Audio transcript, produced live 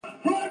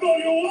That's all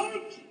you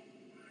want?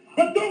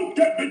 But don't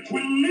get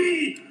between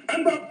me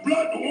and the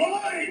blood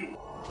wine.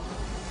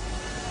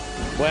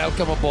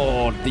 Welcome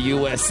aboard the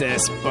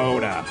USS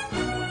Boda.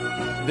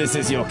 This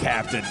is your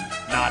captain,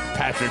 not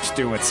Patrick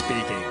Stewart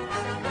speaking.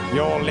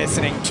 You're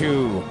listening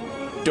to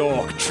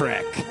Dork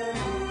Trek.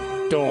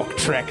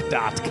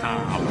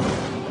 DorkTrek.com.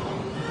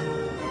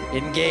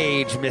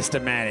 Engage, Mr.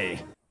 Manny.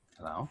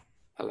 Hello?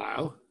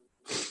 Hello?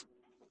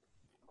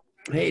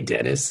 Hey,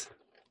 Dennis.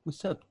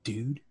 What's up,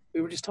 dude?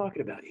 We were just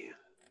talking about you.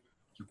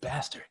 You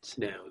bastards.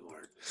 No, we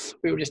weren't.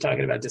 We were just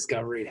talking about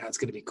Discovery and how it's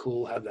going to be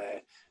cool, how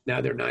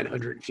now they're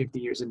 950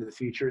 years into the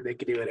future. They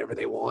can do whatever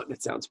they want, and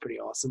it sounds pretty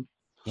awesome.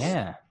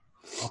 Yeah.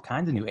 All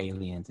kinds of new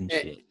aliens and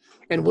shit.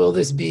 And will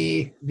this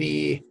be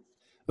the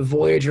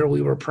Voyager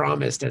we were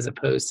promised as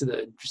opposed to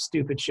the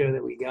stupid show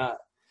that we got?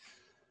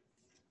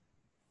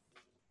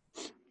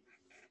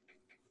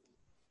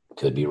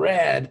 Could be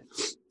rad.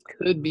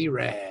 Could be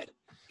rad.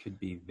 Could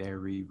be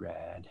very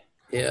rad.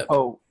 Yeah.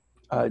 Oh,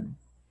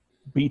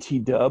 BT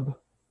Dub,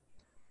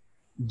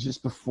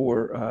 just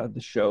before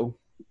the show,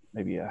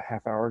 maybe a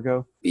half hour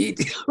ago.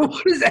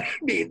 What does that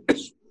mean?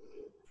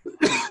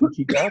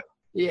 BT Dub?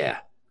 Yeah.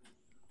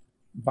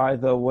 By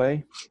the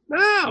way.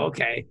 Oh,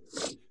 okay.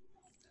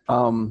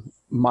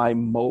 My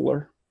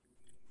molar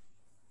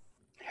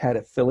had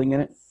a filling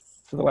in it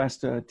for the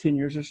last 10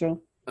 years or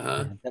so.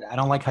 Uh-huh. I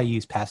don't like how you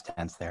use past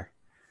tense there.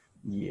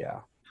 Yeah.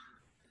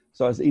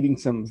 So I was eating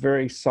some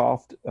very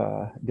soft,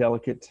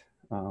 delicate,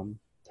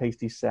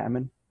 tasty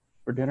salmon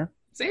for dinner.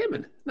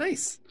 Salmon.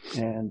 Nice.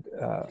 And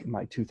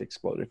my tooth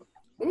exploded.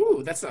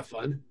 Ooh, that's not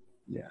fun.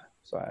 Yeah.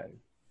 So I'm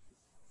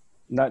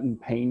not in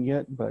pain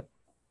yet, but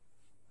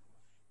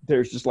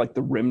there's just like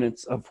the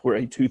remnants of where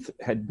a tooth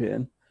had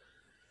been.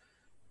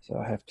 So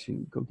I have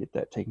to go get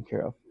that taken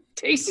care of.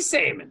 Tasty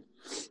salmon.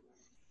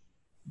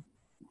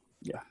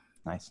 Yeah.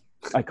 Nice.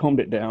 I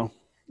combed it down.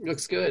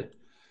 Looks good.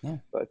 Yeah.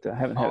 But I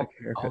haven't had a All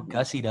haircut.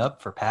 gussied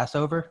up for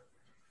Passover.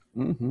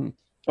 Mm-hmm.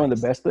 Oh, and the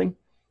best thing,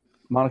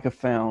 Monica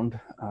found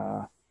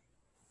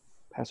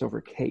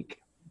Passover cake.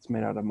 It's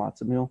made out of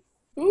matzah meal.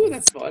 Ooh,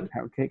 that's fun.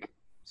 Pound cake.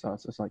 So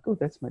it's just like, oh,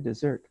 that's my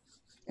dessert.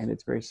 And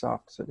it's very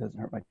soft, so it doesn't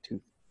hurt my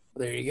tooth.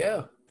 There you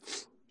go.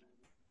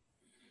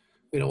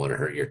 We don't want to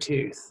hurt your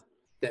tooth.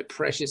 That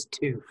precious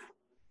tooth.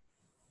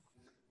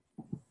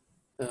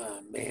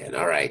 Oh, man.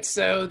 All right.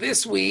 So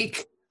this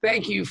week,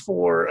 thank you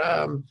for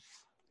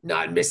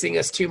not missing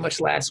us too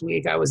much last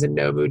week. I was in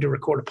no mood to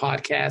record a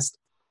podcast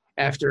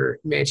after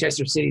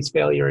Manchester City's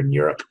failure in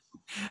Europe.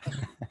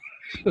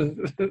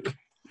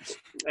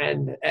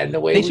 and the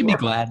way They should be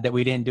glad that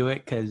we didn't do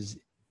it because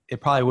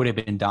it probably would have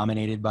been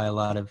dominated by a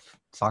lot of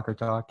soccer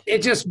talk.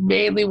 It just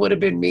mainly would have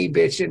been me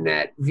bitching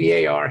that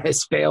VAR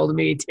has failed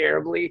me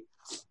terribly.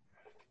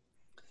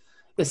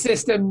 The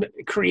system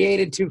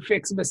created to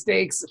fix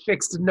mistakes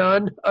fixed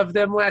none of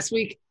them last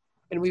week,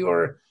 and we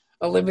were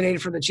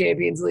eliminated from the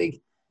Champions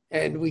League,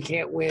 and we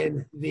can't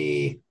win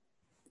the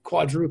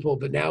quadruple,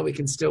 but now we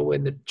can still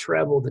win the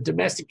treble, the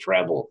domestic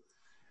treble.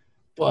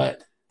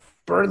 But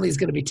Burnley's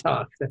going to be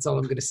tough. That's all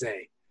I'm going to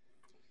say.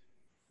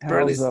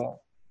 Burnley's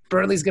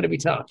going to be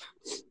tough.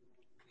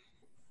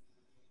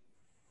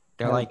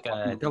 They're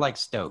like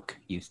Stoke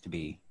used to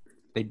be.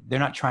 They're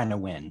not trying to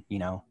win, you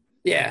know.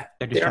 Yeah,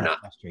 They're just trying to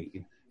frustrate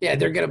you. Yeah,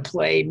 they're going to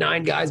play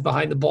 9 guys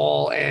behind the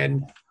ball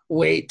and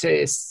wait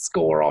to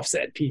score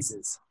offset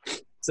pieces.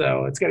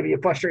 So it's going to be a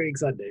frustrating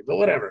Sunday, but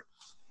whatever.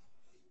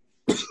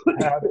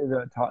 How did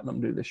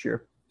Tottenham do this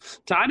year?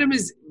 Tottenham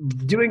is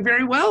doing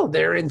very well.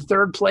 They're in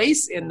third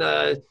place in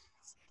the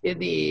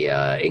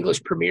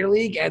English Premier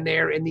League, and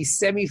they're in the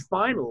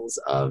semifinals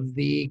of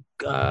the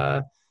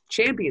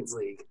Champions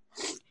League.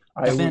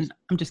 I'm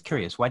just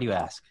curious. Why do you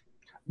ask?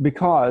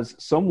 Because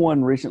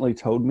someone recently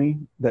told me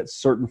that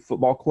certain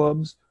football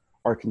clubs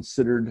are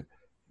considered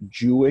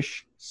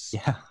Jewish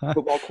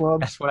football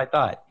clubs. That's what I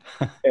thought.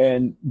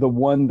 And the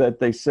one that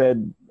they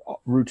said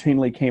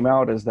routinely came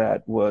out as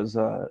that was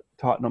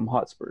Tottenham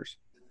Hotspurs.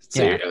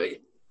 So Yeah.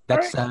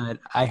 That's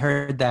I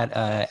heard that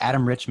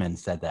Adam Richmond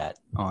said that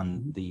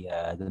on the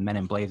Men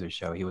in Blazers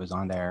show. He was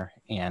on there,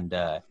 and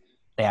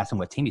they asked him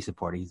what team he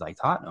supported. He's like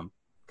Tottenham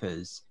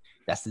because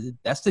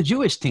that's the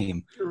Jewish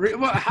team.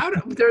 Well,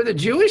 they're the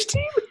Jewish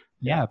team?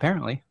 Yeah,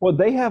 apparently. Well,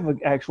 they have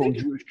an actual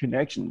Jewish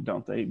connection,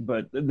 don't they?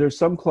 But there's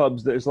some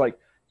clubs there's like,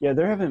 yeah,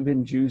 there haven't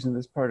been Jews in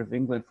this part of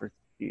England for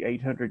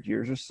 800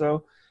 years or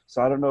so.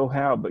 So I don't know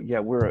how, but yeah,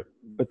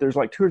 but there's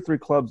like 2 or 3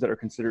 clubs that are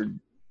considered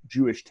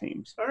Jewish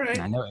teams. All right.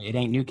 I know it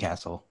ain't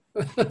Newcastle.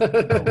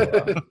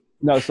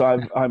 No, so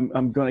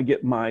I'm going to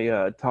get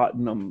my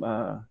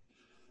Tottenham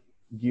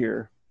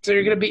gear. So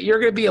you're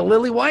gonna be a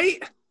Lily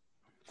White?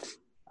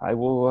 I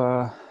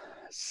will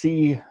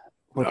see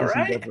what All this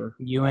right. endeavor.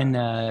 You and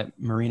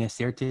Marina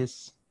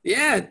Sirtis.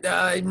 Yeah,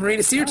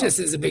 Marina Sirtis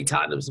is a big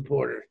Tottenham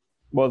supporter.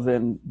 Well,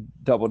 then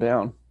double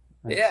down.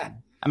 Yeah.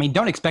 I mean,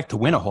 don't expect to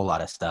win a whole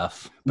lot of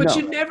stuff. But No.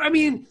 you never, I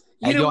mean,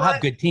 You'll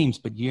have good teams,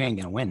 but you ain't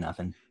going to win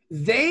nothing.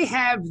 They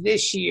have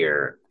this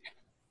year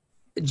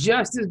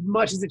just as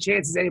much as a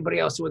chance as anybody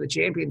else to win the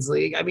Champions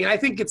League. I mean, I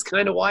think it's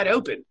kind of wide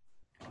open.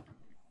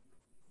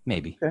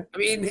 Maybe. I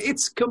mean,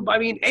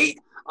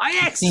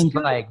 Ajax Seems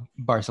like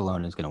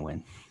Barcelona is going to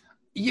win.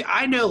 Yeah,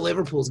 I know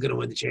Liverpool's going to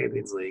win the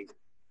Champions League.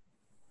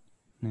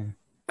 Yeah.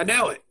 I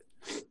know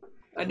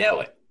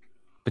it.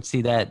 But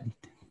see that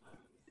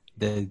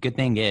the good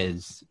thing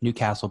is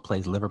Newcastle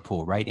plays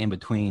Liverpool right in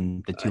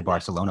between the two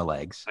Barcelona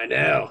legs. I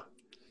know.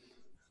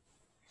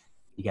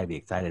 You got to be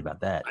excited about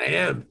that. I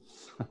am.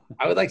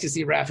 I would like to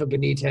see Rafa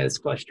Benitez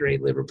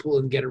frustrate Liverpool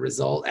and get a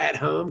result at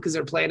home because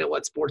they're playing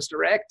at Sports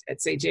Direct at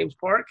St. James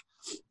Park.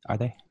 Are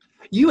they?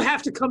 You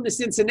have to come to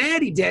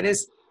Cincinnati,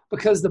 Dennis,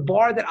 because the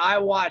bar that I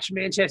watch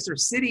Manchester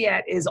City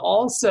at is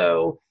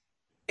also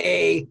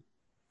a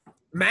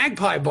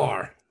Magpie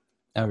bar.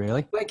 Oh,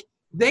 really? Like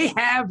they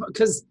have,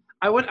 because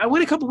I went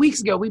a couple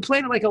weeks ago. We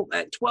played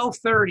at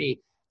 12:30.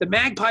 The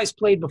Magpies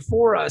played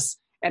before us,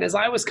 and as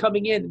I was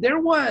coming in, there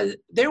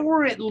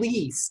were at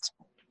least,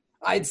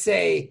 I'd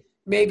say,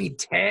 maybe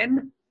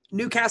 10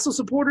 Newcastle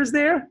supporters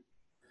there.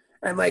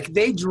 And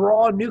they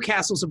draw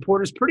Newcastle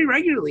supporters pretty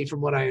regularly from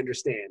what I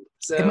understand.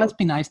 So it must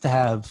be nice to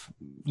have,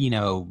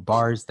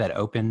 bars that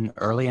open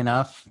early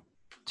enough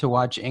to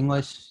watch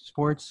English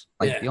sports.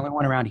 The only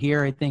one around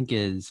here I think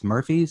is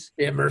Murphy's.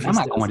 Yeah, Murphy's. I'm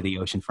not going to the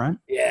oceanfront.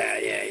 Yeah.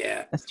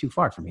 That's too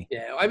far for me.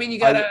 Yeah, I mean, you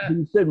gotta. When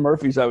you said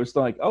Murphy's, I was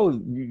like, oh,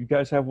 you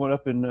guys have one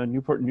up in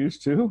Newport News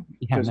too?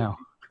 Yeah, no.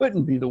 It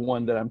couldn't be the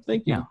one that I'm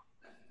thinking. No.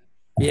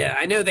 Yeah,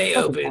 I know they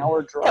open. An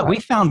hour drive. Yeah, we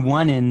found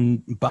one in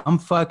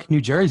bumfuck New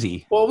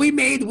Jersey. Well,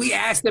 we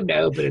asked them to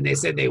open, and they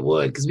said they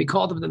would because we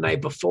called them the night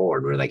before,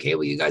 and we were like, "Hey,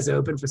 will you guys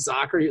open for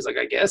soccer?" He was like,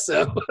 "I guess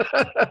so."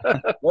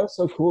 That's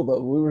so cool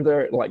though. We were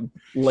there at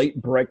late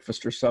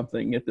breakfast or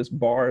something at this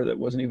bar that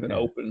wasn't even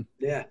open.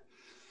 Yeah,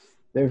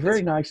 they were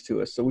very nice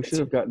to us, so we should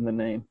have gotten the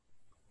name.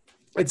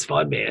 It's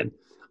fun, man.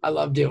 I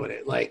love doing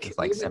it.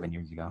 It's 7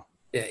 years ago.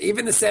 Yeah,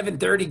 even the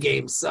 7:30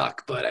 games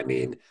suck, but I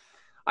mean,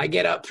 I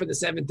get up for the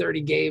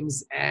 7:30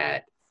 games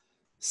at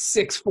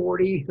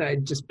 6:40. I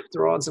just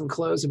throw on some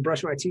clothes and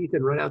brush my teeth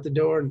and run out the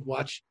door and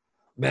watch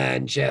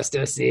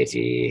Manchester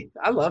City.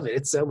 I love it.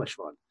 It's so much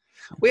fun.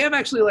 We have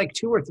actually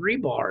 2 or 3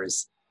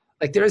 bars.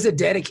 There's a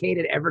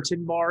dedicated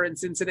Everton bar in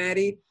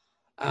Cincinnati.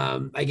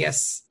 I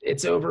guess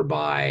it's over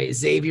by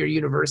Xavier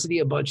University.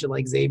 A bunch of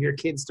Xavier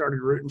kids started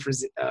rooting for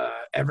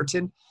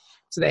Everton.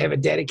 So they have a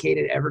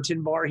dedicated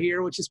Everton bar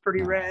here, which is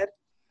pretty rad.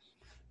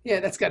 Yeah,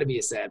 that's got to be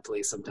a sad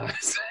place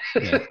sometimes.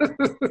 Yeah.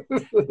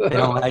 They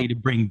don't allow you to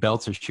bring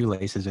belts or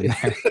shoelaces in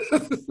there.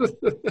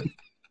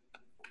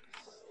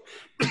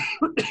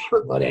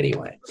 But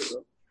anyway.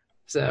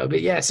 So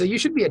you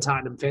should be a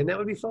Tottenham fan. That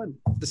would be fun.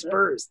 The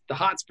Spurs, the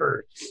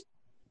Hotspur.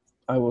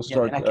 I will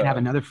start. And I can have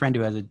another friend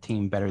who has a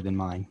team better than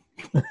mine.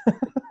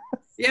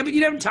 Yeah, but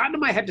Tottenham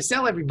might have to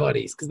sell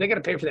everybody's because they got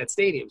to pay for that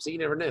stadium, so you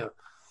never know.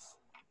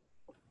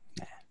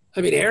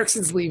 I mean,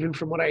 Ericsson's leaving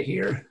from what I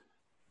hear.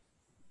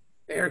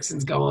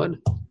 Ericsson's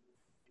gone.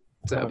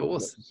 So, but we'll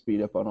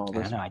speed up on all this.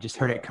 I don't know. I just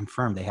heard it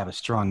confirmed they have a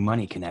strong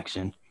money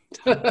connection.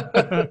 Well,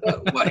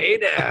 hey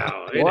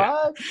now.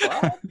 What?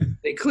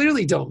 They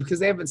clearly don't because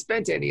they haven't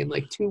spent any in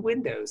 2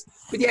 windows.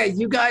 But yeah,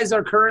 you guys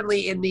are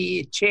currently in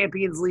the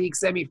Champions League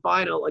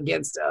semifinal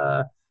against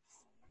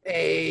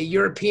a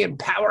European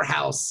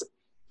powerhouse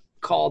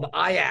called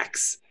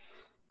Ajax.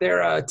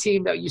 They're a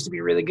team that used to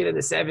be really good in the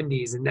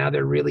 70s, and now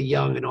they're really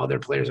young, and all their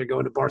players are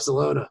going to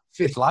Barcelona.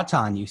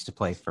 Zlatan used to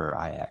play for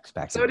Ajax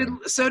back then.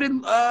 So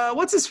did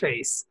what's his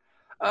face?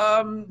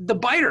 The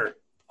biter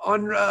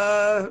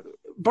on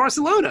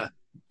Barcelona.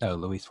 Oh,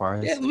 Luis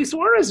Suarez? Yeah, Luis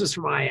Suarez was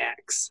from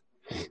Ajax.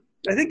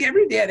 I think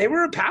they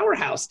were a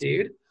powerhouse,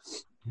 dude.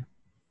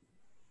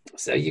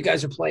 So you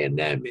guys are playing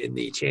them in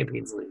the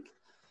Champions League.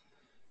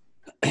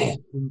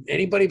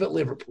 Anybody but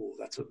Liverpool.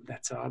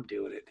 That's how I'm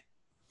doing it.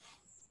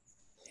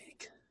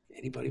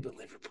 Anybody but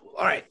Liverpool.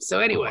 All right. So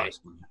anyway,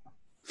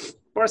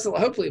 Barcelona.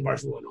 Hopefully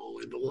Barcelona will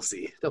win, but we'll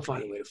see. They'll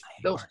find a way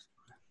to.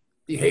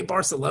 You hate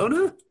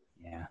Barcelona?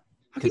 Yeah,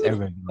 because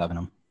everybody be loving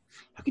them.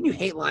 How can you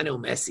hate Lionel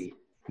Messi?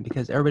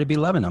 Because everybody be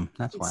loving them.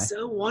 That's why.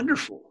 So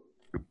wonderful.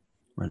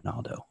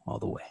 Ronaldo all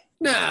the way.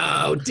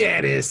 No,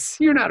 Dennis,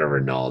 you're not a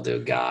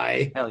Ronaldo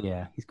guy. Hell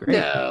yeah, he's great.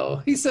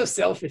 No, he's so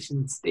selfish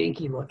and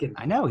stinky looking.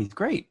 I know, he's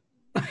great.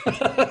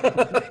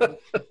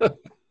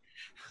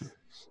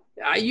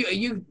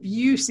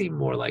 You seem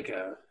more like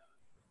a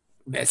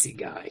Messi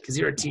guy because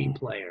you're a team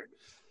player.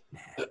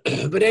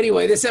 But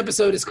anyway, this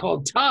episode is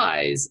called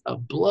Ties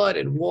of Blood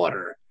and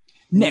Water.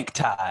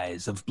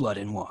 Neckties of Blood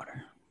and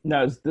Water.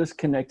 Now, is this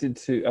connected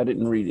to – I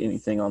didn't read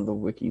anything on the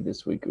wiki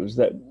this week. Was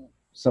that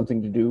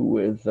something to do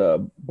with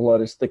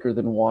blood is thicker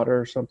than water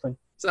or something?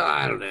 So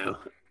I don't know.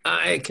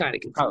 I kind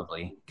of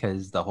probably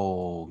because the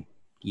whole,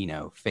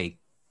 fake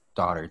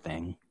daughter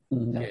thing.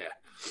 Mm-hmm. Yeah.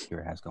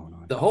 Kira has going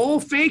on. The whole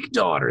fake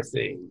daughter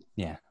thing.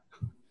 Yeah.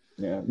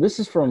 Yeah. This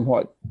is from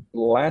what,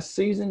 last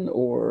season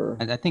or?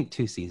 I think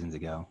 2 seasons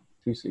ago.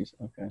 2 seasons.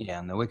 Okay. Yeah.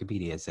 On the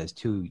Wikipedia, it says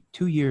two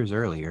years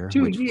earlier.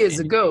 2 years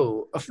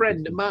ago, a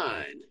friend of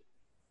mine,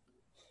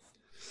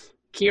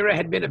 Kira,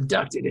 had been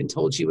abducted and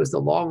told she was the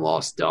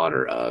long-lost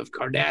daughter of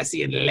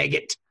Cardassian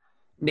legate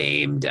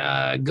named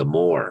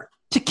Gamor.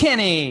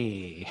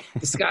 Kenny.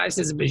 disguised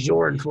as a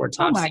Bajoran for a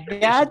top Oh my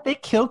secret God, they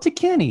killed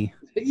Kenny.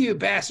 mission. You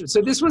bastard.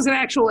 So this was an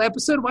actual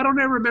episode? Why don't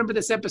I remember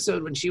this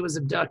episode when she was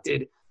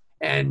abducted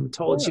and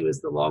told she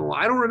was the long one?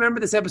 I don't remember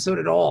this episode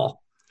at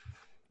all.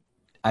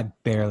 I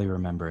barely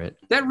remember it.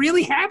 That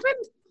really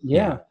happened?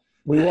 Yeah.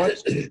 We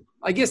watched.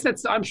 I guess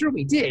I'm sure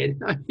we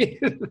did. I mean,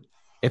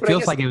 It But I feels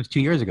guess- like it was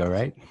 2 years ago,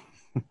 right?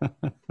 I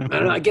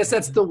don't know. I guess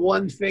that's the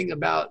one thing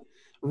about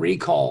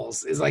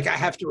recalls is like I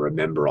have to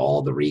remember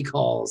all the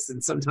recalls,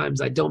 and sometimes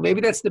I don't. Maybe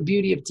that's the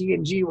beauty of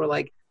TNG, where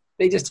like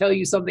they just tell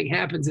you something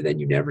happens and then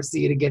you never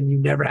see it again. You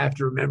never have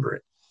to remember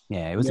it.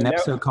 Yeah, it was Yeah, an that-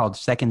 episode called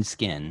Second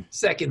Skin,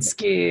 Second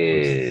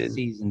Skin.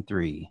 season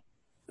 3.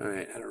 All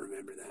right, I don't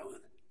remember that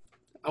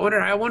one.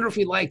 I wonder if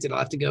we liked it. I'll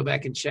have to go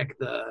back and check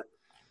the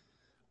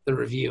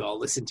review. I'll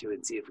listen to it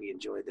and see if we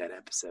enjoyed that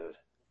episode.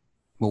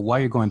 Well, while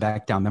you're going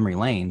back down memory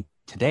lane,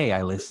 today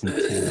I listened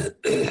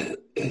to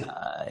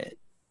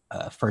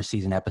first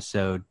season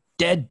episode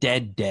Dead,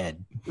 Dead,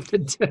 Dead.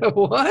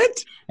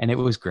 What? And it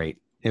was great.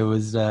 It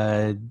was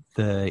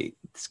the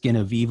Skin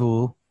of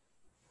Evil,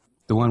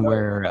 the one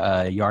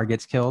where Yar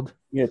gets killed.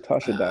 Yeah,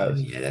 Tasha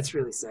dies. Yeah, that's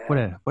really sad.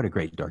 What a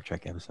great Dark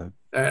Trek episode.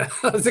 I'll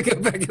have to go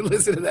back and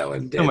listen to that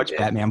one. So much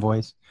Batman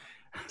voice.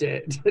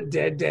 Dead.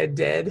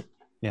 Dead.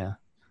 Yeah.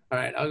 All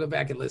right, I'll go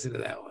back and listen to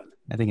that one.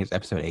 I think it's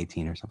episode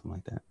 18 or something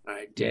like that. All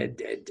right,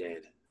 dead.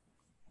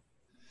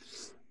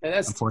 And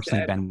that's Unfortunately,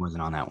 that- Ben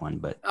wasn't on that one,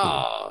 but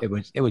Oh.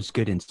 it was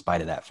good in spite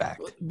of that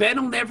fact.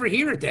 Ben will never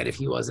hear it then if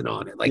he wasn't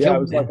on it. Like Yeah, I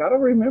he'll was like, I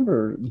don't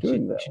remember You doing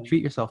should, that. you should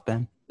treat yourself,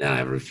 Ben. no, I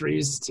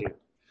refuse to.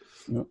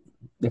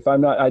 If I'm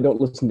not, I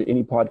don't listen to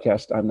any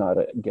podcast I'm not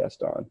a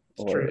guest on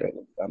or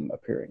True. I'm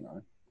appearing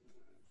on.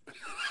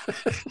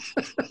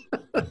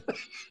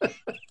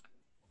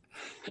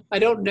 I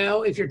don't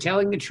know if you're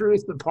telling the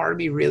truth, but part of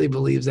me really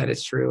believes that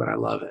it's true, and I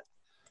love it.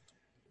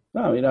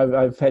 No, I mean,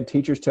 I've had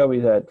teachers tell me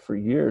that for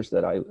years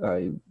that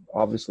I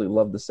obviously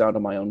love the sound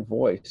of my own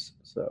voice.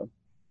 So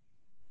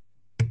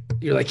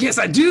You're like, yes,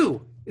 I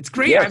do. It's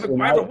great. Yes, I have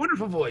and a I-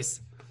 wonderful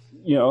voice.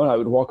 you know, I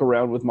would walk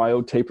around with my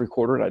old tape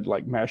recorder and I'd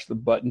like mash the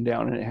button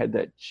down and it had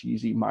that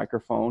cheesy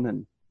microphone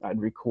and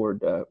I'd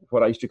record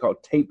what I used to call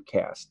tape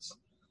casts.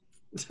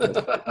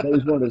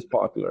 Those weren't as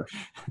popular.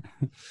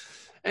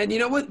 And you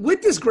know what?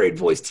 With this great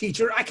voice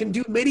teacher, I can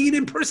do many an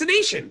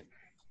impersonation.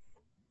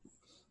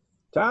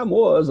 Time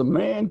was a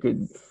man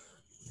could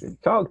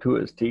talk to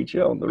his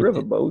teacher on the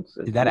riverboats.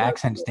 Did that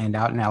accent stand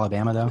out in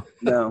Alabama, though?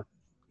 No.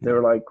 They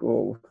were like,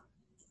 well,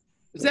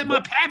 Is that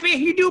my pappy?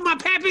 You do my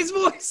pappy's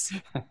voice?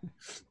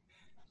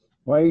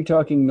 why are you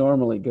talking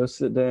normally? Go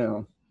sit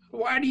down.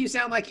 Why do you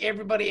sound like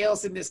everybody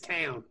else in this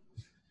town?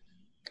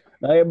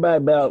 Now, everybody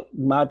about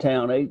my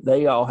town,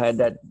 they all had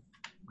that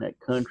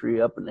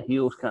country up in the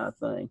hills kind of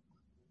thing.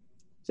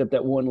 Except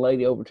that one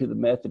lady over to the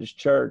Methodist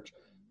church,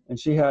 and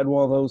she had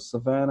one of those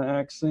Savannah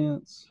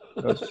accents.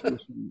 'Cause she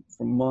was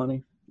from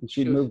Money, and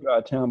she'd Sure. moved out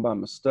of town by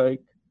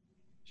mistake.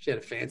 She had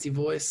a fancy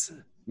voice.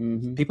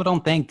 Mm-hmm. People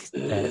don't think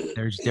that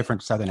there's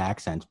different Southern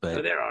accents, Oh,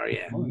 but there are,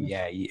 yeah.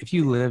 yeah, if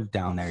you live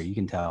down there, you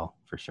can tell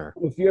for sure.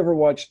 If you ever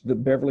watched the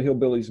Beverly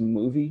Hillbillies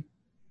movie,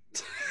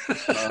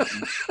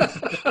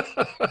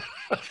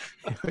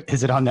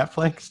 Is it on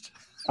Netflix?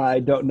 I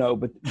don't know,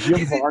 but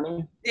Jim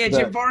Varney. Yeah, the-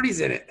 Jim Varney's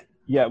in it.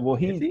 Yeah, well,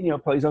 he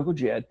plays Uncle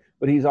Jed,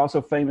 but he's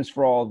also famous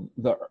for all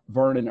the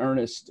Vern and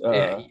Ernest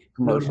Yeah,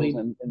 commercials notably-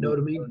 and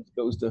notably. Ernest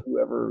Goes to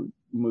Whoever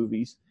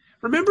movies.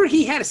 Remember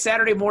he had a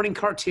Saturday morning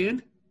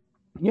cartoon?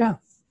 Yeah,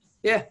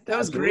 Yeah, that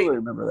was I great. really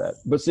remember that.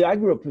 But see, I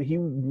grew up. He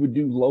would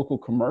do local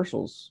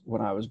commercials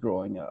when I was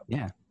growing up.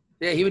 Yeah.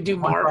 Yeah, he would do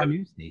On our Marva.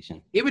 news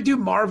station. He would do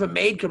Marva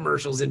Maid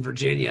commercials in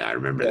Virginia. I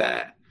remember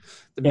that.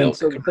 The And milk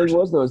so the thing commercial.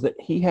 was, though, is that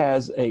he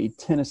has a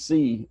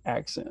Tennessee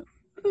accent.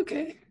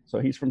 Okay. So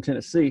he's from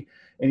Tennessee,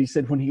 and he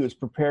said when he was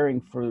preparing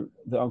for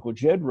the Uncle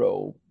Jed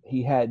role,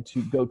 he had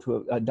to go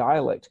to a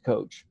dialect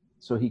coach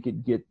so he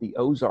could get the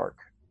Ozark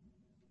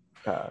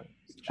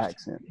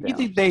accent You down.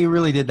 think they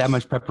really did that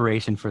much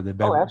preparation for the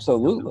Beverly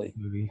absolutely. Hills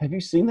movie? Have you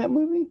seen that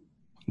movie?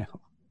 No.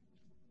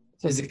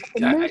 It's Is a it-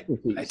 fucking I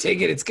masterpiece.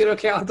 take it it's good.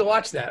 Okay, I'll have to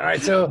watch that. All right,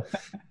 so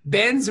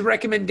Ben's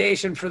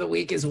recommendation for the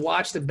week is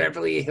watch the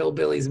Beverly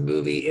Hillbillies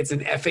movie. It's an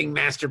effing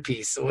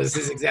masterpiece. Was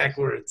his exact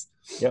words.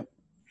 Yep.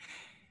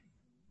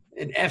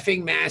 An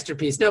effing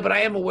masterpiece. No, but I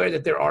am aware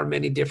that there are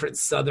many different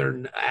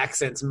Southern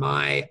accents.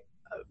 My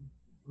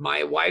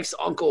wife's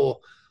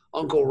uncle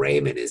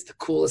Raymond is the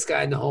coolest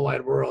guy in the whole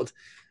wide world.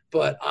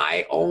 But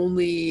I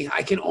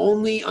can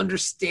only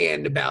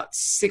understand about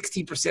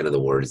 60% of the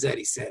words that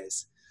he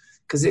says.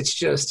 Because it's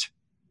just,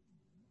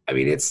 I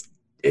mean,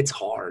 it's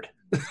hard.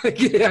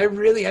 I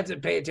really have to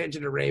pay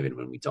attention to Raymond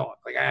when we talk.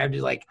 Like I have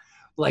to like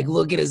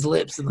look at his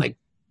lips and like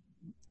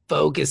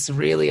focus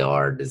really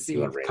hard to see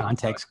what Raymond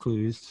Context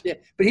clues. yeah,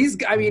 but he's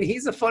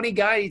a funny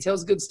guy. He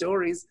tells good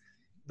stories.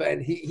 But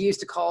he used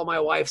to call my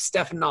wife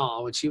Stephanie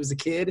when she was a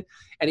kid,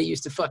 and he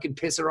used to fucking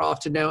piss her off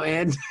to no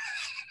end.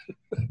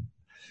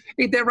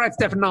 Ain't that right,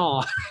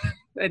 Stephanie?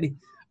 And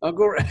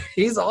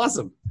he's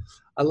awesome.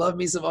 I love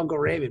me some Uncle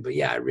Raymond, but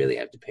yeah, I really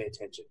have to pay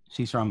attention.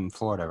 She's from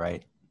Florida,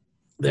 right?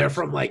 They're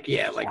from like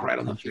right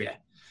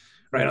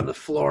on the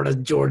Florida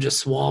Georgia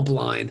swamp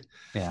line.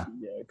 Yeah.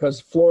 Yeah, because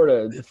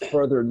Florida, the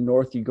further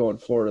north you go in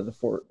Florida,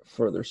 the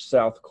further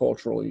south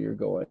culturally you're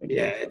going.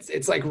 Yeah,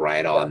 it's like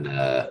right on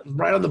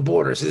the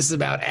border. So this is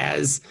about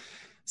as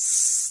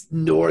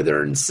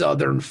northern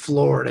southern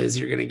Florida as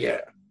you're gonna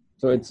get.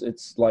 So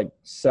it's like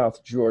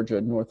South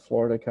Georgia, North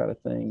Florida kind of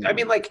thing. I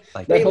mean, like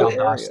They live,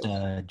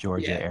 Valdosta,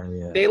 Georgia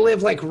area. they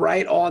live like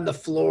right on the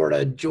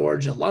Florida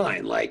Georgia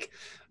line. Like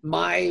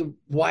my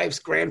wife's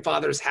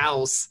grandfather's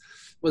house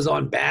was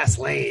on Bass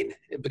Lane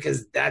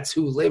because that's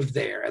who lived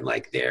there, and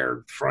like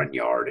their front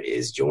yard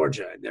is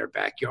Georgia and their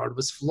backyard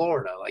was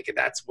Florida. Like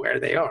that's where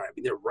they are. I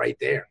mean, they're right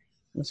there.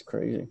 That's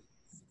crazy.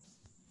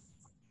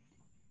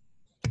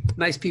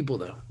 Nice people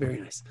though, very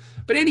nice.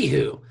 But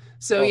anywho,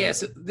 so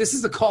this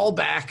is a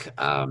callback.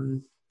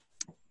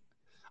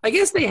 I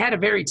guess they had a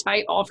very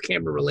tight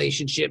off-camera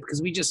relationship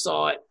because we just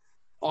saw it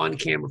on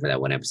camera for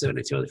that one episode and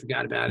I totally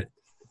forgot about it.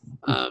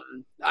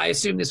 I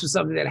assume this was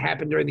something that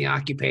happened during the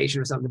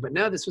occupation or something, but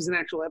no, this was an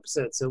actual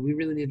episode, so we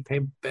really need to pay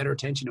better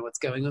attention to what's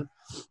going on.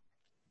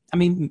 I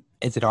mean,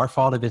 is it our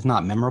fault if it's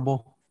not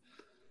memorable?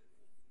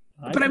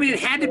 But I mean, it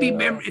had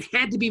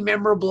to be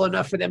memorable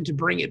enough for them to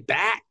bring it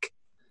back.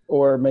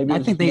 Or maybe I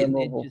it's think they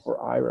memorable just-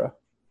 for Ira.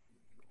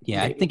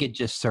 Yeah, I think it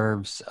just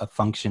serves a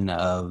function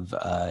of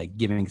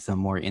giving some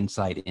more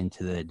insight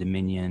into the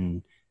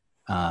Dominion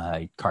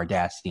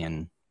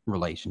Cardassian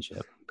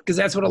relationship. Because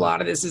that's what a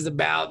lot of this is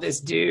about. This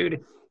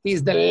dude,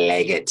 he's the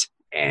legate,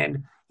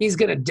 and he's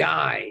going to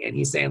die. And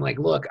he's saying, like,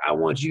 look, I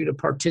want you to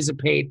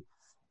participate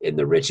in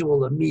the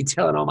ritual of me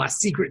telling all my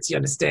secrets, you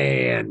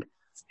understand?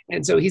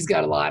 And so he's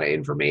got a lot of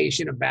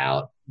information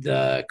about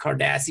the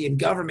Cardassian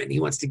government. He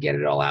wants to get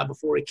it all out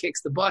before he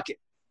kicks the bucket.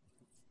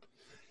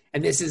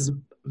 And this is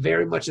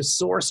very much a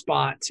sore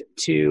spot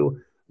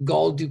to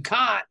Gul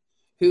Dukat,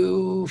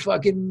 who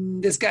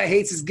this guy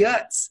hates his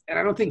guts. And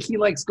I don't think he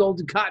likes Gul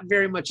Dukat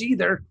very much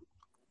either.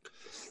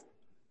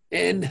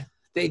 And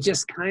they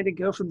just kind of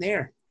go from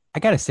there. I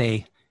gotta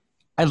say,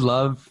 I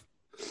love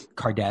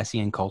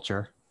Cardassian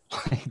culture.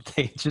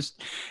 Like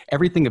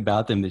everything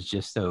about them is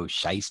just so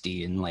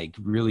shisty and like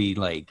really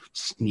like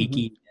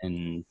sneaky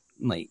and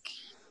like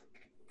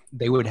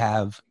they would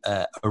have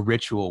a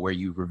ritual where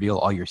you reveal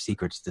all your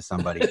secrets to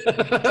somebody so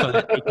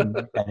that they can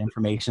use that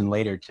information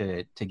later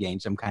to gain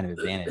some kind of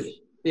advantage.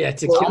 Yeah,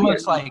 It's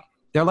almost like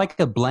they're like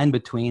a blend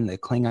between the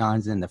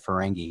Klingons and the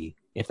Ferengi,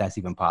 if that's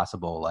even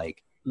possible.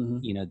 Like,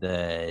 you know,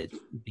 the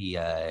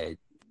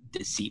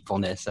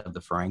deceitfulness of the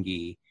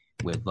Ferengi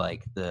with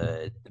like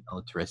the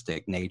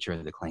militaristic nature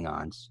of the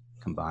Klingons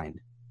combined.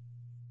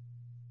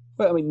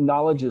 But I mean,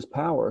 knowledge is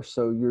power.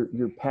 So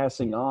you're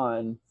passing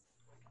on,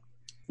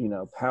 you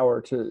know,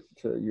 power to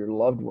your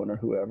loved one or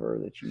whoever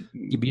that you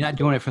You're not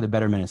doing it for the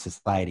betterment of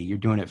society. You're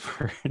doing it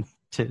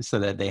so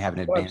that they have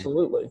an advantage.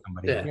 Absolutely.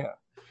 Yeah.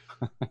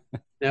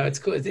 No, it's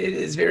cool. It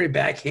is very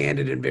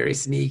backhanded and very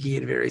sneaky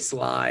and very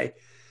sly.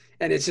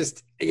 And it's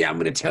just, I'm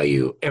going to tell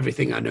you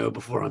everything I know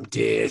before I'm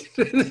dead.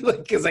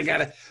 Because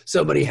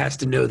somebody has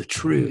to know the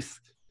truth.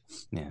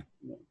 Yeah.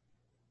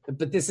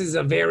 But this is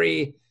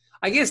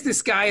I guess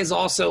this guy is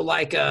also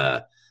like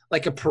a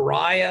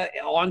pariah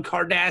on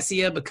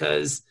Cardassia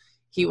because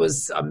he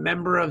was a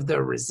member of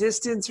the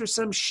resistance or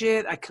some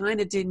shit. I kind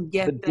of didn't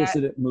get that. The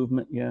dissident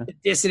movement, yeah. The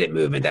dissident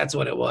movement, that's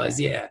what it was,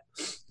 yeah.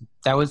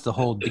 That was the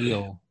whole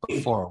deal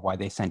before why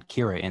they sent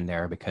Kira in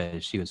there,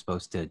 because she was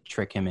supposed to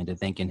trick him into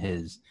thinking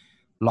his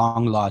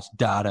long-lost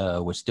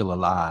daughter was still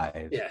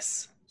alive.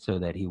 Yes. So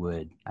that he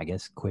would, I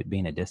guess, quit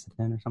being a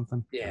dissident or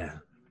something. Yeah.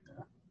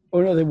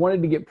 Oh, no, they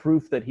wanted to get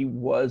proof that he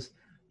was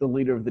the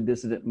leader of the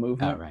dissident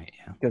movement. Oh, right,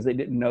 yeah. Because they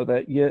didn't know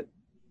that yet.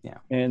 Yeah.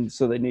 And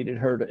so they needed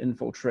her to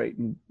infiltrate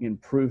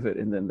and prove it,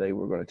 and then they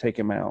were going to take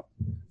him out.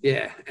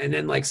 Yeah. And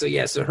then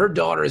so her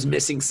daughter is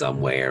missing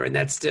somewhere, and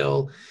that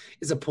still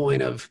is a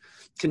point of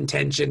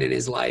contention in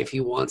his life. He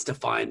wants to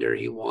find her.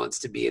 He wants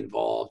to be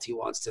involved. He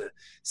wants to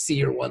see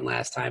her one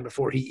last time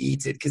before he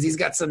eats it, because he's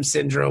got some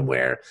syndrome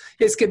where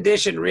his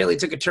condition really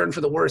took a turn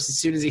for the worse as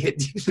soon as he hit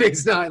Deep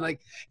Space Nine.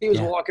 Like, he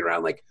was walking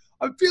around like,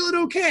 I'm feeling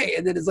okay.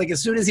 And then it's like,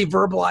 as soon as he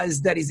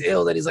verbalized that he's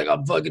ill, then he's like,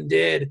 I'm fucking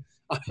dead.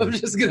 I'm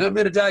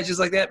gonna die just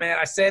like that, man.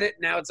 I said it.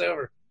 Now it's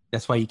over.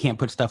 That's why you can't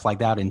put stuff like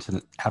that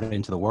out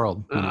into the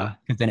world, you know,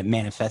 because then it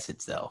manifests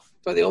itself.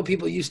 So the old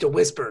people used to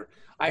whisper.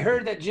 I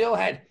heard that Jill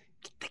had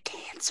the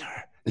cancer.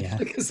 Yeah.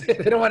 Because they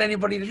don't want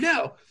anybody to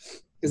know.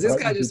 Because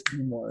this guy just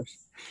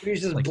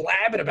he's just like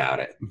blabbing about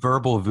it.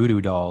 Verbal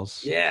voodoo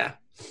dolls. Yeah.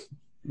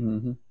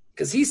 Mm-hmm.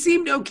 Because he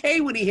seemed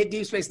okay when he hit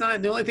Deep Space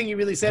Nine. The only thing he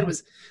really said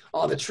was,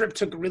 "Oh, the trip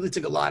really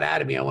took a lot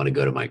out of me. I want to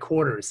go to my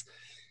quarters."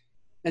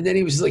 And then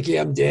he was just like,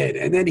 "Yeah, I'm dead."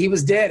 And then he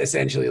was dead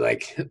essentially.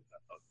 Like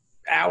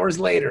hours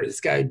later, this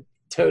guy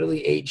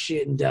totally ate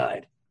shit and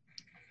died.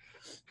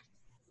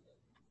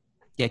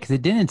 Yeah, because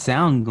it didn't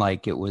sound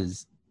like it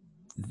was.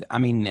 I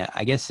mean,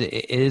 I guess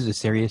it is a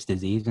serious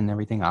disease and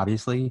everything,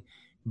 obviously.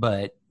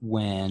 But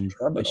when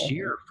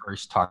Bashir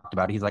first talked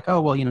about it, he's like, "Oh,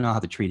 well, you know how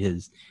to treat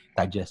his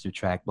digestive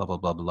tract, blah blah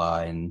blah blah,"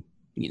 and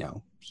you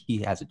know, he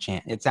has a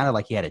chance. It sounded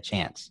like he had a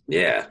chance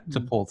Yeah. to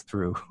pull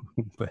through,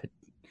 but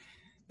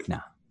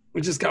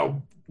We just got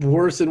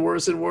worse and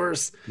worse and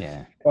worse.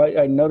 yeah.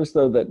 I noticed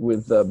though that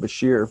with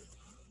Bashir,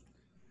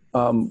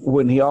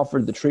 when he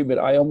offered the treatment,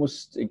 I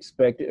almost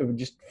expected,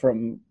 just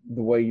from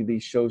the way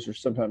these shows are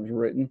sometimes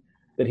written,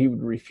 that he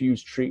would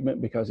refuse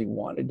treatment because he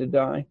wanted to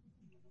die.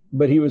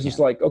 But he was just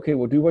like, okay,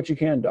 well, do what you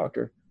can,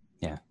 doctor.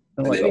 Yeah.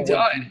 And And like, then he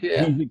died.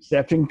 Yeah. he's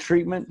accepting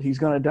treatment. He's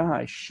going to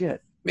die.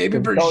 Shit. Maybe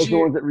Always the Brigier,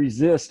 ones that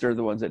resist are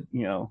the ones that,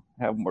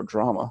 have more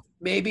drama.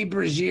 maybe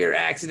Brigier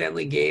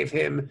accidentally gave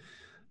him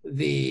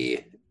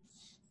the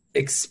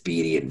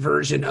expedient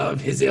version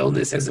of his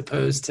illness as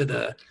opposed to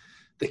the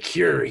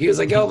cure. He was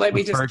like, oh, let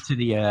me just. Refer to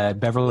the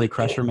Beverly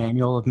Crusher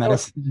Manual of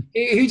Medicine.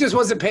 He just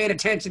wasn't paying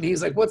attention. He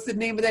was like, what's the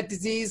name of that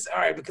disease? All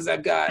right, because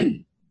I've got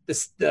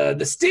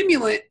the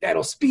stimulant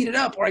that'll speed it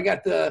up, or I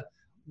got the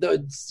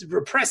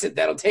repressant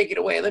that'll take it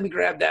away. Let me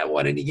grab that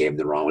one. And he gave him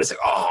the wrong one. It's like,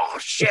 oh,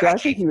 shit. I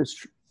think he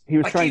was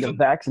I trying gave to him-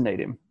 vaccinate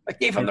him. I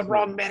gave him the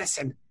wrong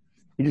medicine.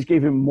 He just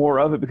gave him more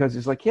of it because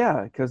he's like,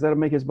 yeah, because that'll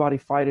make his body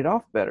fight it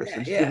off better. Yeah, So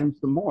just yeah. give him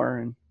some more,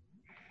 and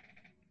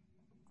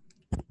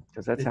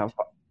because that's how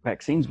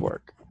vaccines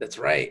work. That's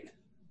right.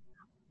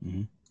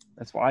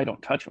 That's why I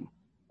don't touch them.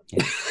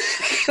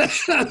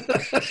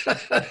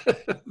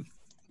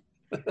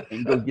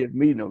 And go give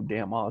me no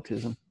damn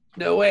autism.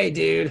 No way,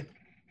 dude. I'm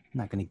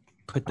not going to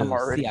put I'm those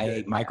already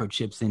CIA dead.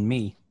 microchips in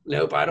me.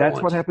 Nope, I don't That's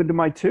want what to. happened to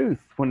my tooth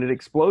when it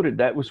exploded.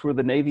 That was where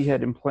the Navy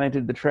had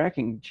implanted the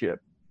tracking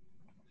chip.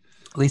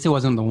 At least it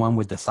wasn't the one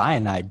with the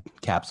cyanide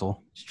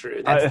capsule. It's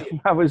true. That's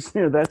I was,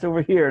 that's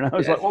over here, and I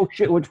was Yeah. like, oh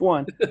shit, which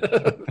one?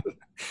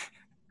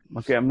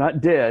 Okay, I'm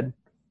not dead.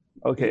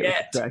 Okay, it was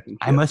Yet. the tracking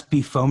I chip. must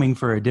be foaming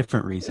for a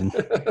different reason.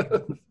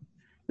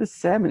 This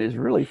salmon is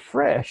really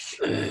fresh.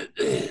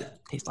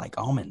 Tastes like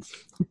almonds.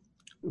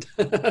 Is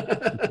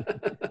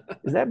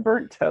that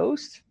burnt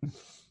toast?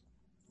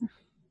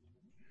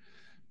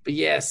 But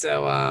yeah,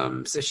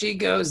 so she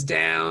goes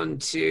down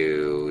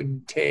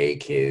to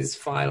take his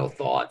final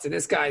thoughts, and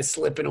this guy's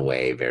slipping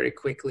away very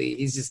quickly.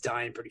 He's just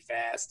dying pretty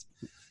fast.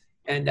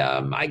 And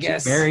I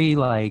guess Very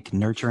like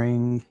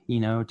nurturing,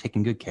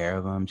 taking good care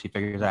of him. She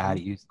figures out how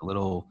to use the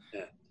little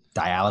Yeah.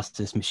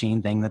 dialysis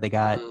machine thing that they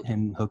got Mhm.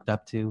 him hooked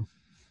up to.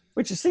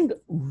 Which has seemed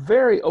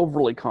very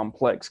overly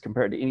complex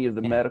compared to any of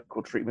the Yeah.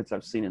 medical treatments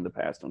I've seen in the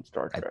past on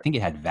Star I Trek. think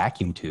it had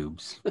vacuum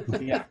tubes.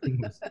 Yeah.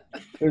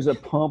 There's a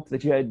pump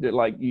that you had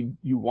to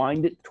you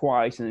wind it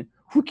twice and then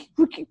whookie,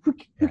 whookie,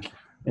 whookie, whookie,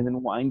 and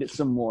then wind it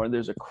some more.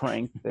 There's a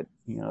crank that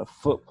a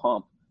foot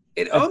pump.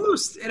 it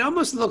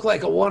almost looked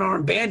like a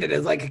one-armed bandit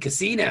at like a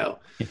casino.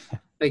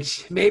 Like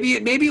maybe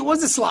it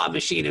was a slot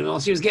machine, and while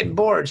she was getting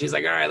bored, she's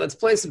like, "All right, let's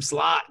play some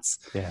slots."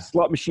 Yeah.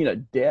 Slot machine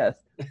of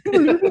death.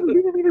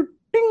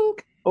 Ding.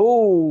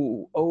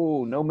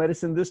 Oh, no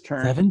medicine this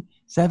turn.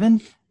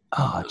 7?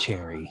 Oh,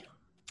 Cherry.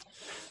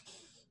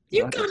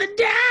 You're gonna You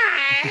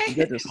die.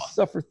 got to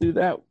suffer through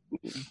that.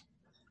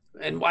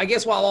 And I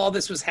guess while all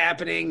this was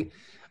happening,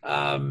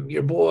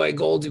 your boy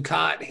Gold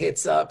Dukat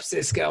hits up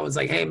Cisco and is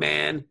like, "Hey,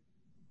 man,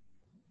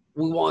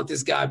 we want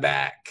this guy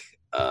back.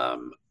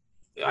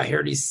 I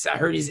heard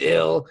he's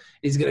ill.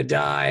 He's gonna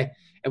die,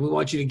 and we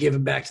want you to give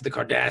him back to the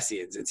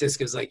Cardassians." And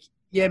Cisco's like,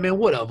 "Yeah, man,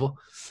 whatever."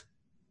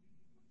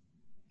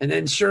 And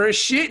then, sure as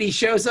shit, he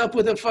shows up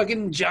with a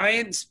fucking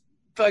giant,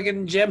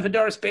 fucking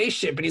Jem'Hadar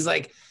spaceship, and he's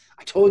like,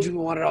 "I told you we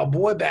wanted our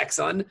boy back,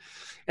 son."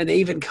 And they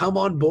even come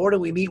on board,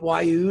 and we meet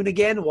Wayun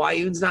again.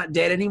 Wayun's not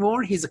dead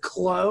anymore; he's a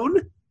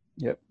clone.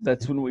 Yep,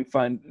 that's when we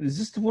find. Is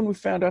this the one we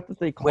found out that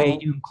they Way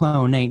cloned? you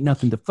clone ain't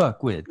nothing to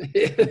fuck with.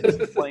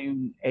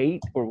 Wayun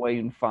 8 or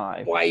Wayun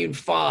 5? Wayun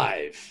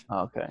 5.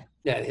 Okay.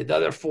 Yeah, the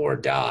other 4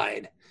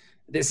 died.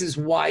 This is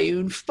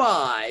Wayun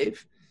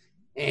 5.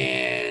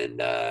 And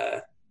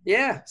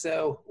yeah,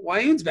 so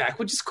Wayun's back,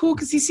 which is cool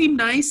because he seemed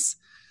nice.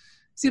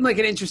 Seemed like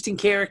an interesting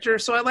character.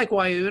 So I like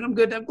Wayun. I'm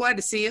good. I'm glad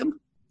to see him.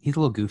 He's a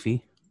little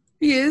goofy.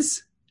 He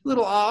is a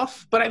little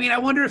off. But I mean, I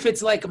wonder if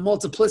it's like a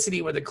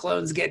multiplicity where the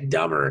clones get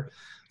dumber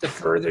the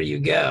further you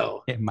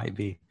go. It might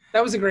be.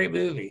 That was a great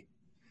movie.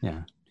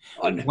 Yeah.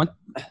 On,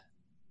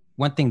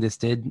 One thing this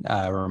did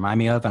remind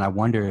me of, and I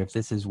wonder if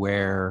this is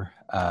where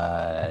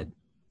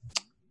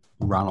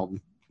Ronald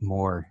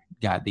Moore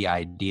got the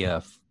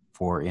idea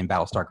for in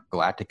Battlestar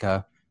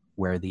Galactica,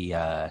 where the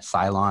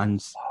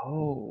Cylons,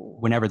 Oh.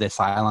 whenever the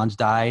Cylons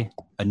die,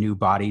 a new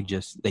body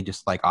they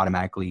like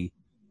automatically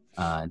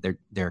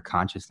their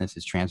consciousness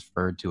is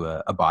transferred to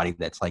a body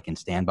that's like in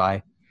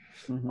standby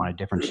Mhm. on a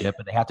different ship,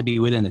 but they have to be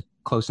within a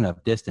close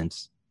enough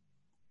distance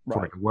for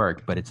Right. it to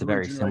work. But it's a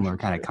very similar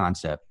kind of Regeneration.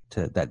 concept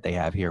that they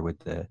have here with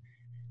the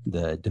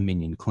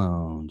Dominion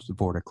clones, the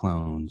Border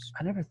clones.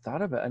 I never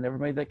thought of it. I never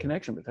made that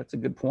connection, but that's a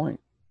good point.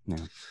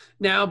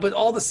 now, but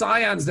all the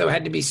Scions, though,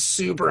 had to be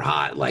super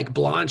hot, like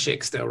blonde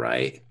chicks, though,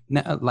 right?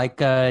 No, like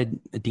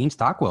Dean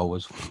Stockwell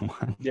was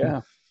one.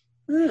 Yeah.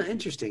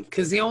 Interesting.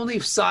 Because the only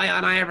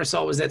Scion I ever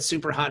saw was that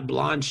super hot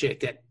blonde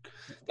chick that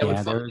would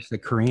Yeah, there fuck. was a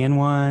Korean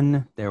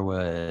one. There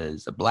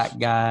was a black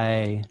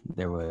guy.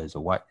 There was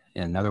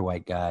another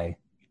white guy.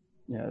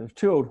 Yeah. There's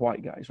 2 old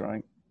white guys,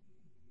 right?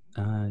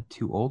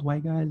 Two old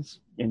white guys.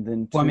 And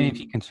then Well, I mean, two-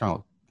 if you can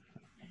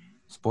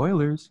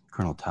spoilers,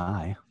 Colonel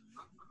Ty.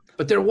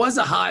 But there was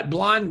a hot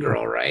blonde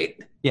girl, right?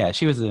 Yeah,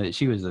 she was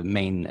the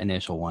main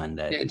initial one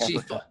that.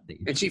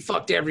 And she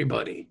fucked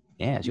everybody.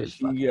 Yeah, she was.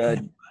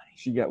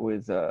 she got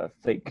with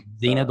fake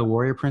Xena, the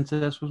warrior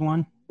princess, was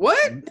one.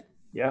 What?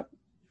 Yep.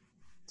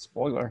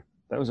 Spoiler.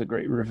 That was a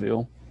great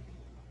reveal.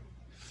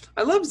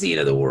 I love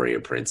Xena, the warrior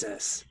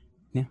princess.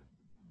 Yeah.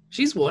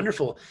 She's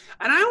wonderful.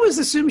 And I always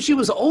assumed she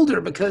was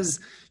older because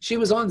she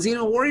was on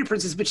Xena Warrior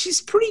Princess, but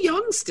she's pretty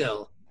young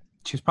still.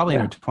 She was probably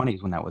in her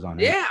 20s when that was on.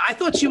 Right? Yeah, I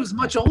thought she was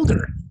much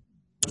older.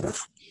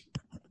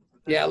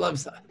 Yeah, I love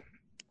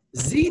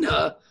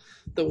Xena,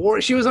 the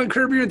warrior. She was on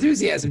Curb Your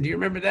Enthusiasm. Do you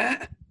remember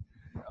that?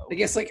 I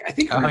guess, I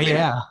think. Oh,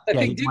 yeah. I Yeah,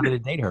 think you wanted to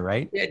date her,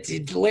 right? Yeah,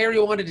 Larry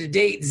wanted to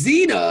date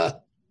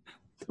Xena,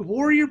 the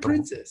warrior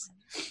princess.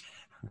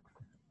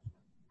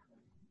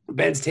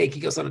 Ben's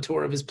taking us on a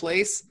tour of his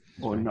place.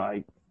 One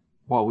night,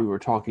 while we were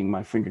talking,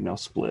 my fingernail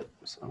split.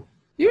 So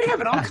You're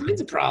having all kinds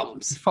of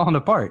problems. It's falling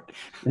apart.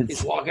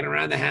 He's walking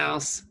around the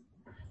house.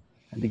 I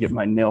had to get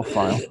my nail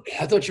file.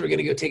 I thought you were going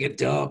to go take a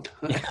dump.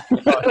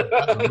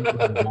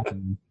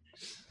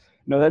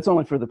 No, that's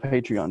only for the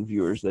Patreon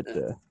viewers at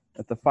the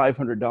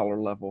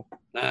 $500 level.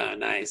 Oh,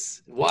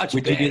 nice. Watch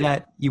Would Ben. you do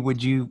that?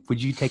 Would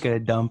you take a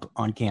dump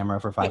on camera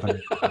for $500?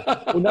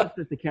 Well, not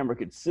that the camera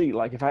could see.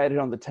 Like if I had it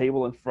on the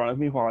table in front of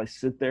me while I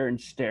sit there and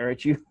stare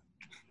at you,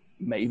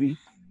 maybe.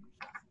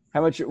 How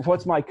much?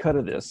 What's my cut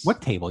of this?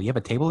 What table? You have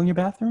a table in your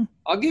bathroom?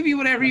 I'll give you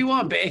whatever you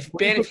want, Ben.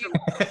 If you,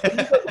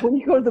 When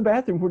you go to the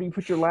bathroom, where do you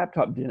put your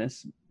laptop,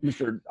 Dennis?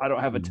 Mister, I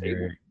don't have a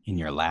table. In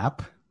your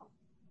lap?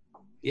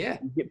 yeah.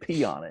 You get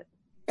pee on it.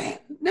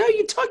 No,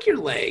 you tuck your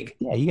leg.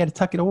 Yeah, you got to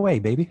tuck it away,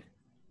 baby.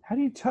 How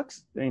do you tuck?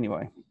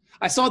 Anyway,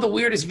 I saw the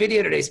weirdest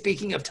video today.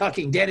 Speaking of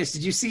tucking, Dennis,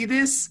 did you see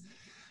this?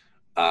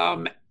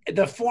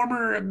 The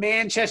former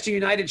Manchester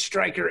United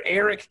striker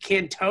Eric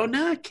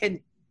Cantona.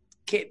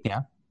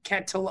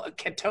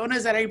 Cantona,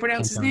 is that how you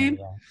pronounce his name?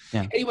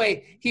 Yeah.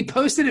 Anyway, he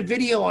posted a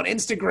video on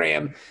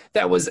Instagram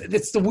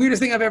that's the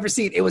weirdest thing I've ever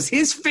seen. It was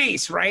his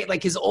face, right?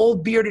 Like his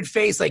old bearded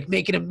face, like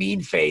making a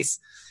mean face.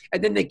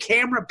 And then the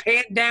camera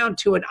panned down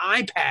to an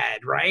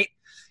iPad, right?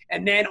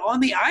 And then on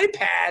the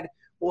iPad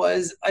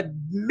was a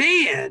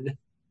man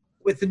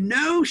with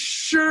no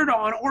shirt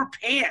on or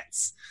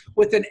pants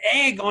with an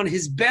egg on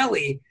his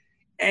belly.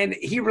 And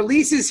he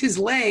releases his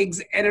legs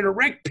and an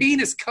erect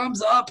penis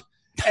comes up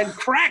and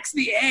cracks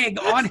the egg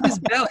on his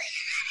belly.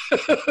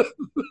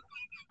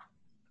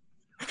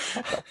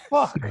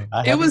 fuck.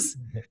 It was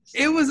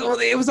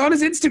on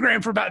his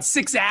Instagram for about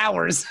 6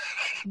 hours,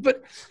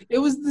 but it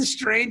was the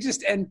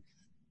strangest and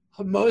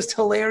most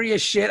hilarious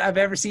shit I've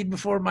ever seen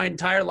before in my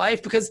entire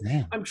life, because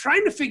I'm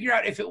trying to figure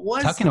out if it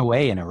was tucking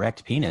away an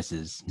erect penis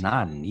is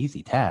not an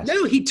easy task.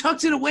 No, he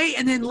tucked it away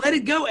and then let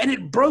it go, and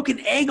it broke an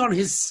egg on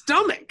his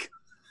stomach.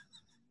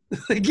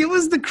 Like, it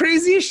was the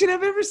craziest shit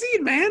I've ever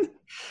seen, man.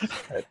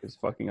 That is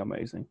fucking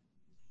amazing.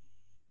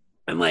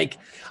 And like,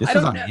 This I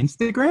was don't on know.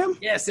 Instagram?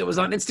 Yes, it was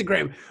on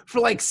Instagram for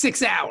like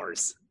 6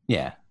 hours.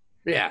 Yeah.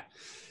 Yeah.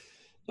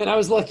 And I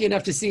was lucky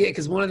enough to see it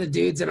because one of the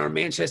dudes in our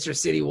Manchester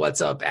City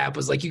WhatsApp app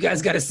was like, you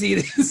guys got to see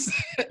this.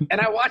 And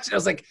I watched it. I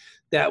was like,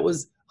 that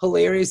was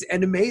hilarious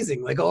and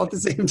amazing, like all at the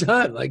same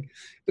time. Like,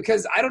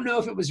 because I don't know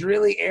if it was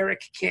really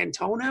Eric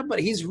Cantona, but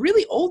he's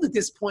really old at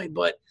this point.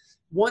 But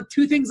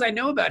two things I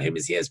know about him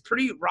is he has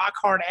pretty rock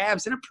hard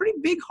abs and a pretty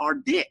big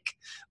hard dick.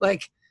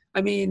 Like,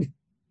 I mean,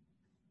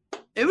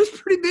 it was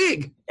pretty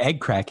big. Egg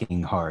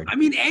cracking hard. I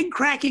mean, egg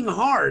cracking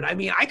hard. I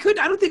mean, I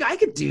don't think I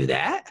could do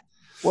that.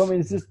 Well, I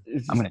mean, is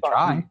I'm gonna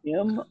try.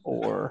 him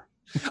or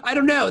I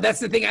don't know. That's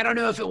the thing. I don't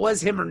know if it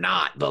was him or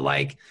not, but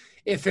like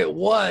if it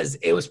was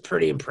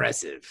pretty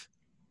impressive.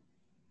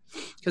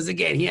 Because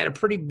again, he had a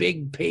pretty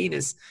big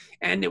penis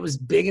and it was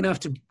big enough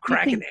to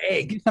crack an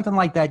egg. Something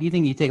like that. Do you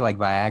think you take like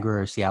Viagra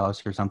or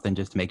Cialis or something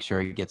just to make sure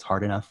it gets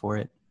hard enough for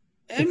it?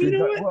 And you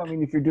know what? well, I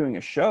mean, if you're doing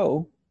a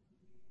show,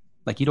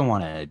 Like you don't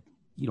want to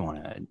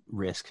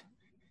risk.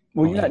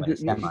 well, only you're having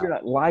a not semi. you're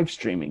not live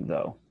streaming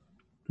though.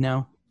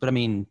 No, but I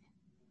mean,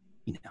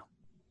 you know,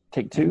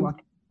 Take two.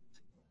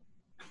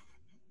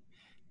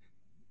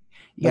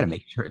 you got to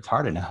make sure it's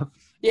hard enough.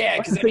 Yeah,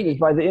 That's the because thing is,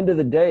 by the end of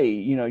the day,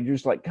 you're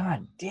just like,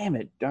 God damn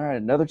it! All right,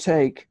 another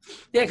take.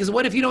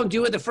 what if you don't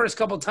do it the first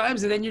couple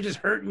times and then you're just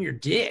hurting your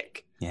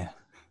dick? Yeah.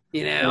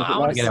 You know, Yeah, I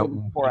want You to. gotta, So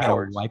you 4 gotta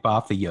hours. wipe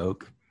off the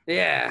yolk.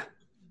 Yeah,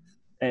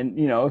 And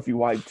if you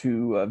wipe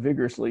too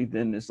vigorously,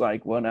 then it's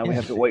like, well, now we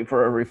have to wait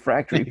for a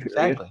refractory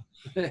period.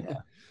 Exactly.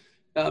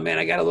 Oh man,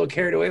 I got a little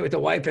carried away with the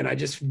wiping. I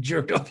just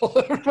jerked off all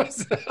over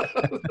myself.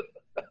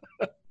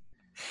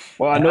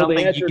 Well, I And know don't the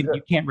think answer.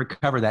 you can't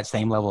recover that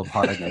same level of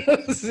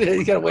hardness.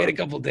 You got to wait a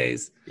couple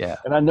days. Yeah.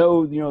 And I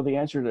know, the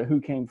answer to who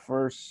came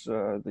first,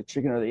 the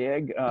chicken or the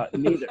egg.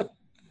 Neither.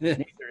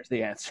 Neither is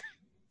the answer.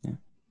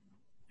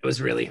 It was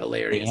really The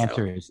hilarious.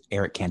 answer is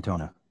Eric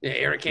Cantona. Yeah,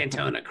 Eric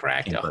Cantona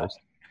Came first.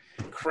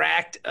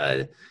 cracked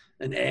an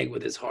egg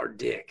with his hard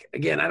dick.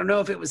 Again, I don't know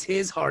if it was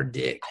his hard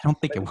dick. I don't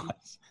think it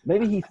was.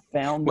 Maybe he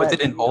found. Was that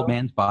it an video. old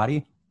man's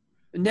body?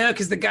 No,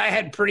 because the guy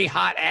had pretty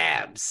hot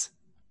abs.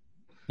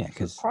 Yeah,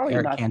 because Probably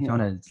Eric not him.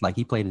 Cantona, it's like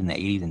he played in the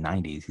 80s and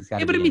 90s. He's got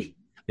to Yeah, but I be mean,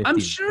 in I'm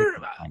 50s, sure.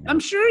 60s by now, I'm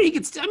sure he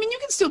could. I mean, you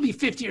can still be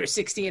 50 or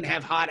 60 and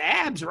have hot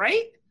abs,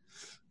 right?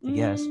 I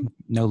guess.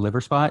 No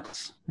liver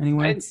spots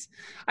anywhere?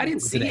 I didn't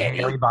Is see it a any.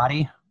 hairy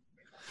body?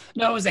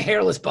 No, it was a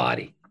hairless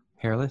body.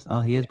 Hairless?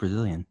 Oh, he is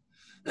Brazilian.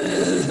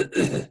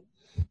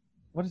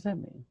 What does that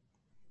mean?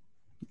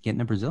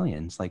 Getting a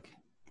Brazilian. It's like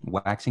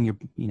waxing your,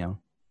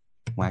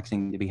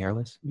 waxing to be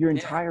hairless. Your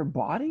entire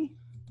body?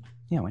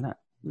 Yeah, why not?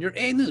 Your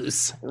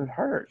anus. It would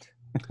hurt.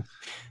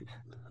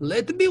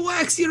 Let me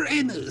wax your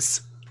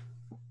anus.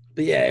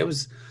 But yeah, it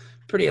was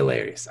pretty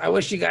hilarious. I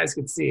wish you guys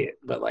could see it,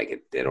 but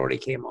like it already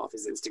came off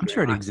his Instagram. I'm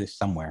sure it exists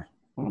somewhere.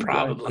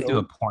 Probably. Do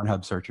a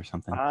Pornhub search or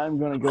something. I'm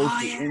going to go Oh,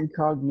 to yeah.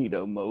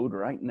 incognito mode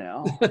right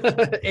now.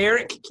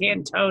 Eric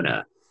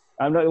Cantona.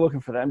 I'm not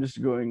looking for that. I'm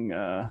just going.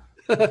 I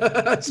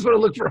just want to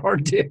look for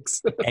hard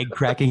dicks. Egg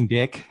cracking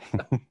dick.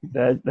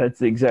 That's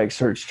the exact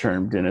search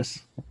term, Dennis.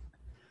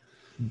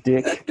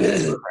 Dick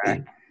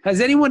crack. Has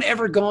anyone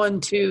ever gone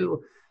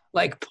to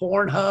like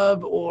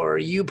Pornhub or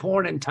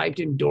YouPorn and typed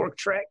in Dork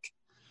Trek?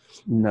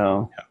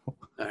 No. All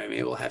right,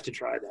 maybe we'll have to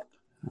try that.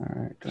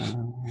 All right.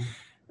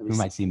 We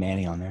might see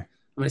Manny on there.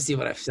 I'm going to see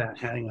what I've set.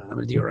 Hang on. I'm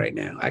going to do it right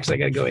now. Actually, I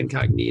got to go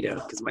incognito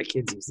because my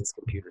kids use this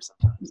computer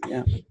sometimes.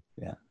 Yeah.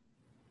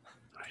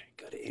 All right,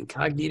 go to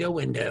incognito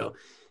window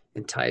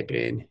and type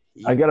in.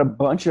 I got a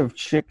bunch of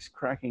chicks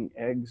cracking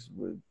eggs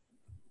with.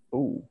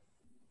 Oh,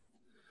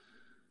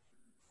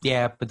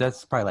 Yeah, but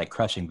that's probably like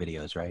crushing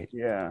videos, right?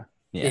 yeah.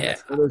 Yeah.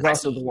 Well, there's I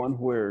also saw- the one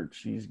where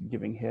she's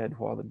giving head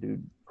while the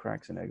dude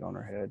cracks an egg on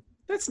her head.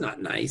 That's not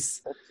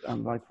nice.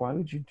 I'm like, why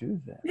would you do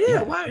that?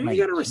 Yeah, why You you might,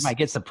 got to you might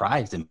get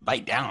surprised and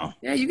bite down.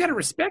 Yeah, you got to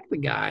respect the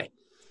guy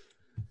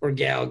or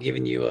gal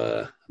giving you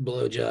a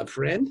blowjob,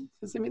 friend.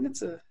 'Cause, I mean,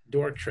 that's a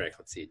dork trick.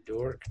 Let's see,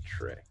 dork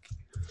trick.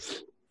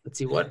 Let's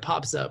see what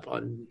pops up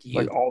on you.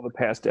 Like all the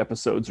past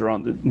episodes are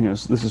on the.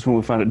 This is when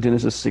we find out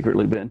Dennis has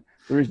secretly been.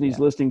 The reason he's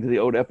listening to the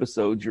old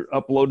episodes, you're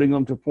uploading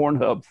them to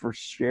Pornhub for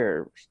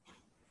shares.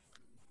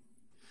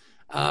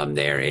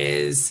 There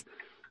is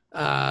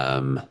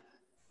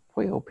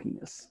Whale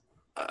penis.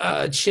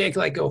 a chick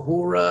like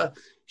Uhura.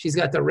 She's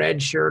got the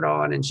red shirt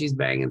on and she's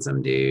banging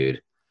some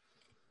dude.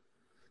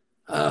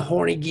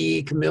 Horny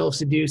geek. Camille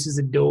seduces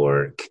a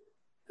dork.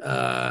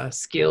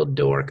 Skilled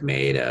dork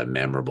made a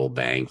memorable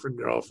bang for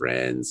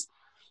girlfriends.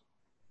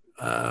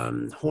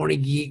 Horny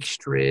geek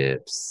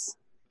strips.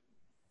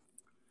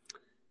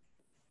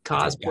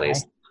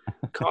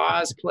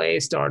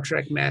 Cosplay Star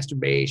Trek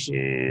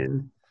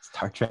masturbation.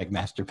 Star Trek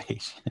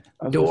masturbation.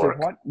 I was gonna say, Dork.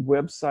 what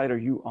website are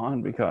you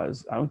on?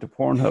 Because I went to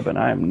Pornhub and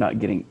I am not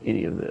getting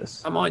any of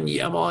this. I'm on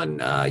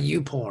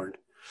YouPorn.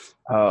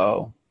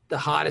 Oh, The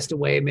hottest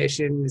away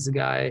mission is a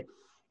guy.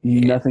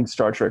 nothing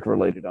Star Trek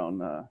related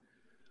on.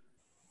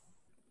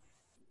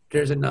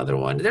 There's another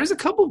one. There's a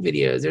couple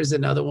videos. There's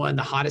another one.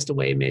 The hottest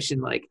away mission.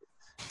 Like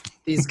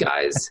these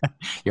guys.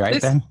 You right,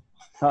 This- Ben?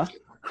 Huh?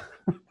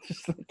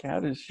 Just like, how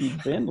does she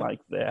been like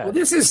that? Well,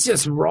 this is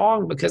just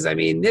wrong because I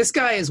mean, this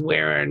guy is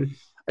wearing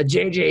a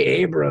J.J.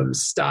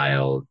 Abrams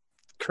style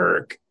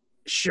Kirk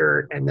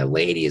shirt, and the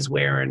lady is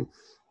wearing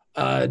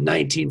a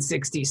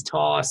 1960s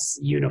Toss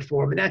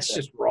uniform, and that's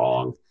just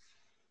wrong.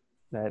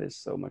 That is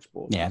so much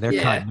bullshit. Yeah, their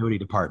Yeah. continuity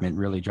department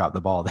really dropped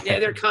the ball there. Yeah,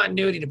 their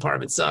continuity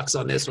department sucks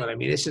on this one. I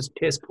mean, it's just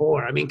piss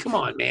poor. I mean, come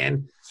on,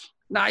 man.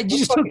 Nah, you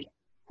just took.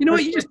 You know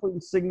what? You just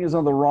Singing is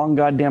on the wrong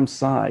goddamn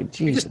side.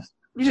 Jesus.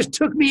 you just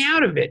took me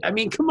out of it. I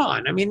mean, come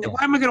on. I mean,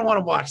 why am I going to want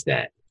to watch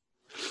that?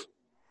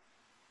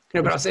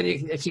 No, but I'll send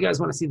you if you guys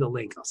want to see the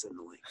link. I'll send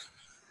the link.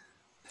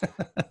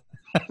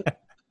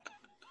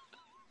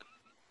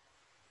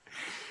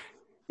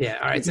 Yeah.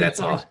 All right. So that's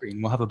all.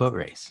 We'll have a boat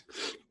race.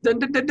 Dun,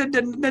 dun, dun, dun,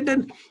 dun, dun,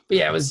 dun. But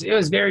yeah, it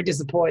was very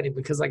disappointing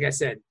because, like I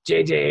said,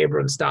 J.J.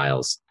 Abrams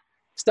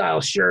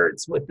style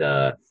shirts with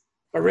the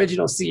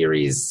original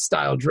series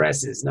style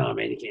dresses. No,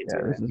 man, you can't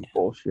Yeah, do this that. is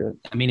bullshit.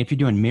 I mean, if you're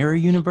doing Mirror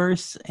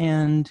Universe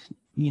and,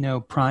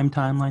 Prime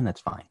Timeline,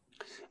 that's fine.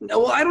 No,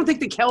 well, I don't think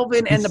the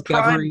Kelvin and the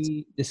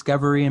Prime.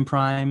 Discovery and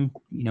Prime,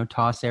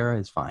 TOS era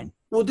is fine.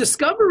 Well,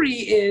 Discovery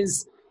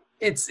is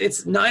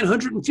it's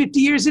 950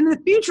 years into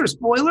the future.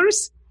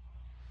 Spoilers.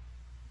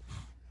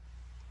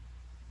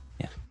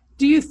 Yeah.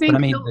 Do you think? But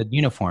I mean, the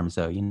uniforms,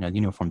 though, the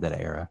uniforms that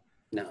era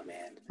no,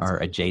 man, that's are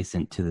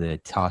adjacent to the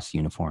TOS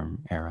uniform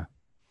era.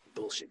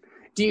 bullshit.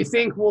 Do you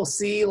think we'll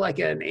see like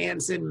an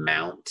Anson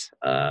Mount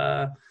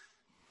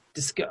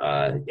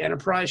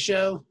Enterprise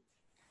show?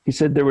 He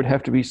said there would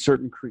have to be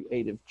certain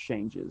creative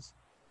changes.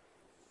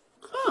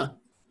 Huh.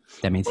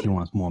 That means he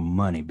wants more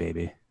money,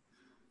 baby.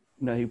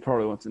 No, he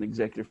probably wants an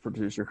executive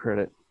producer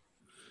credit.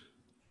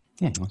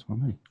 Yeah, he wants more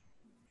money.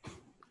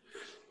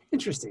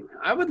 Interesting.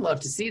 I would love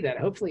to see that.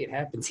 Hopefully it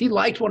happens. He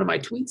liked one of my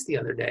tweets the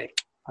other day.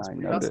 I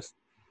noticed.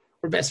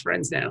 We're best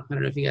friends now. I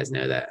don't know if you guys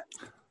know that.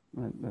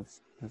 That's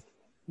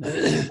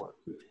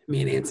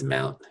Me and Anson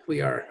Mount,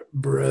 we are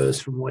bros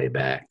from way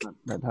back.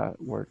 that's how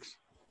it works.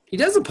 He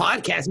does a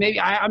podcast.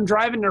 Maybe I'm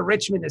driving to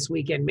Richmond this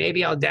weekend.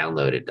 Maybe I'll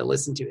download it to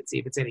listen to it, see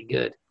if it's any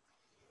good.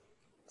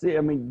 See,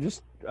 I mean,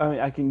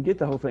 I can get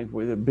the whole thing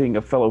with it being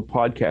a fellow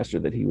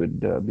podcaster that he would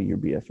be your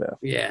BFF.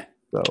 Yeah.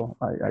 So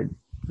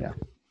yeah.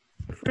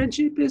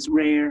 Friendship is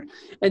rare.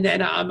 And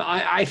then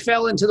I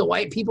fell into the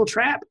white people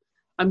trap.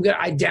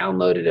 I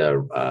downloaded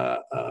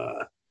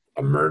a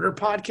murder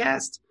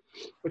podcast,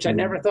 which I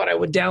never thought I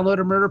would download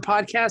a murder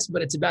podcast,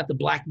 but it's about the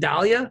Black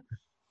Dahlia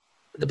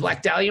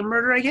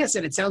murder, I guess,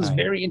 and it sounds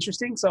very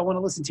interesting, so I want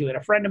to listen to it.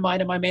 A friend of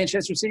mine in my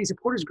Manchester City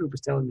supporters group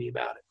was telling me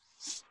about it,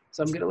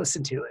 so I'm going to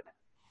listen to it.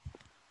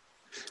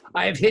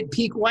 I have hit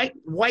peak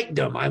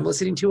whitedom. I'm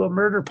listening to a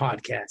murder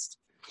podcast.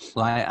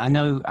 Well, I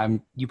know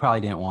you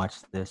probably didn't watch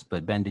this,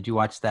 but Ben, did you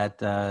watch that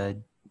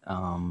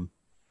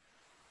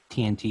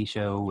TNT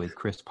show with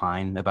Chris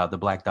Pine about the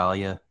Black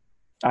Dahlia?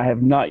 I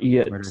have not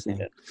yet murder seen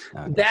thing? it.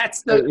 Okay.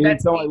 That's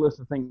on my list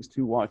of things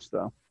to watch,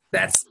 though.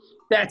 That's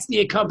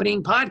the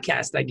accompanying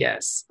podcast, I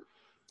guess.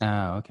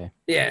 Oh, okay.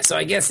 Yeah, so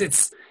I guess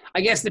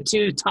the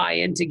two tie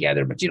in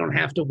together, but you don't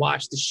have to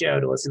watch the show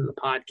to listen to the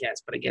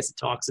podcast. But I guess it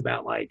talks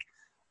about like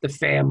the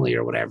family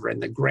or whatever,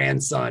 and the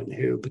grandson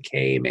who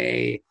became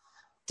a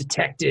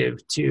detective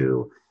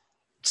to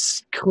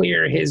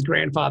clear his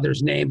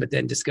grandfather's name, but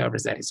then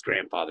discovers that his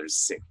grandfather's a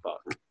sick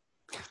fuck.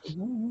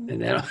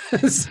 And then,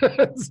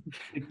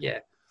 yeah.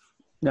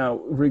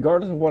 Now,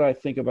 regardless of what I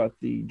think about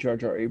the Jar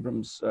Jar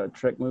Abrams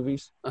Trek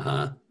movies,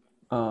 I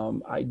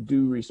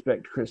do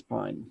respect Chris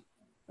Pine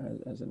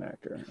as an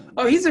actor.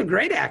 Oh, he's a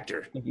great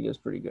actor. I think he does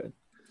pretty good.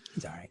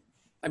 He's all right.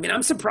 I mean,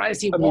 I'm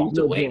surprised he walked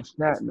away. He's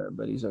no Bill Shatner,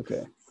 but he's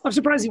okay. I'm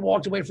surprised he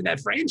walked away from that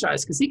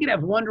franchise because he could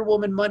have Wonder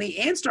Woman money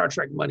and Star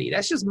Trek money.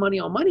 That's just money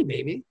on money,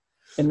 baby.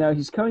 And now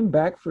he's coming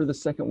back for the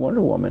second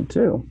Wonder Woman,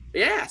 too.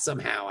 Yeah,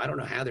 somehow. I don't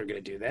know how they're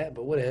going to do that,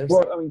 but whatever.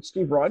 Well, I mean,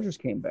 Steve Rogers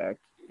came back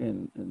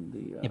in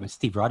the... Yeah, but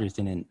Steve Rogers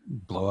didn't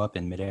blow up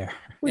in midair.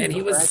 And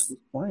he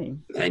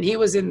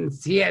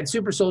had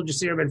super soldier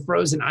serum and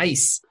frozen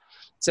ice.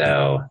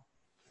 So...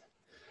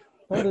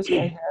 Well, this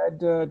guy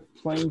had a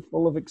plane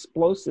full of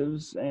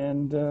explosives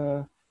and...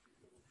 but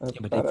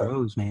they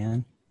froze,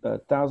 man.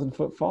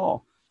 1,000-foot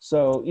fall.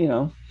 So,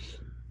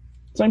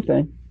 same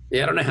thing.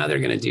 Yeah, I don't know how they're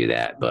going to do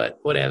that, but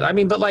whatever. I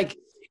mean, but like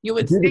you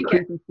would do think the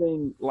creepy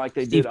thing like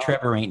they Steve did.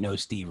 Trevor ain't no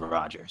Steve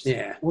Rogers.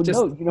 Yeah. Well,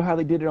 no, you know how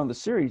they did it on the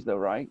series, though,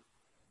 right?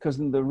 Because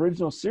in the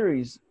original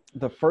series,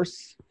 the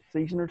first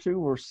season or two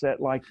were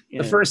set like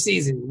the first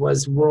season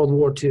was World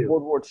War II.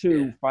 World War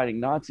II fighting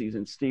Nazis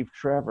and Steve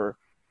Trevor.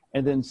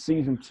 And then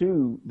season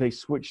 2, they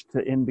switched to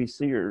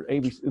NBC or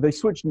ABC. They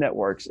switched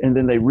networks, and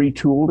then they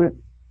retooled it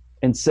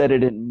and set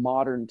it in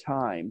modern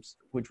times,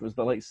 which was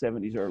the late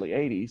 70s, early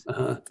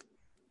 80s.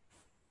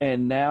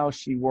 And now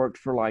she worked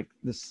for like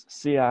this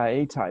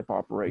CIA type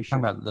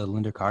operation. Talking about the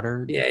Linda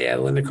Carter? Yeah,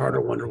 Linda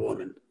Carter, Wonder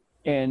Woman.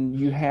 And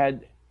you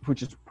had,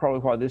 which is probably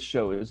why this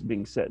show is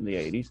being set in the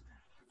 80s.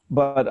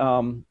 But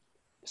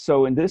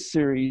so in this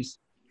series,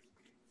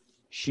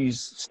 she's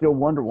still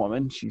Wonder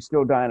Woman. She's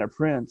still Diana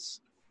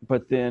Prince.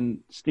 But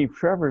then Steve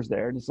Trevor's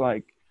there. And it's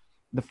like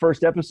the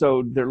first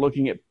episode, they're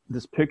looking at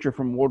this picture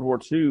from World War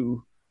II,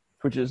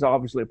 which is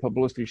obviously a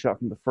publicity shot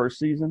from the first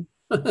season.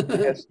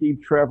 Has Steve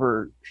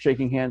Trevor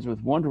shaking hands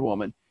with Wonder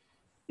Woman.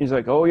 He's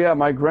like, oh, yeah,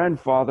 my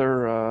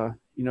grandfather,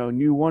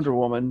 knew Wonder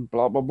Woman,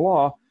 blah, blah,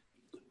 blah.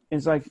 And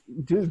it's like,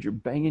 dude, you're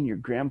banging your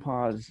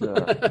grandpa's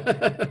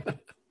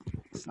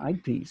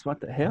side piece.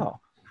 What the hell?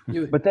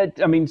 But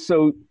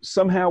so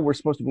somehow we're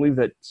supposed to believe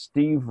that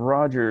Steve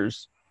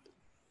Rogers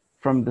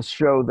from the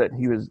show that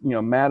he was,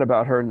 mad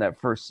about her in that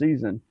first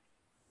season,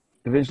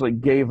 eventually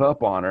gave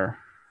up on her,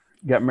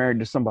 got married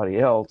to somebody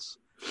else,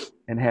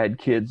 and had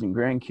kids and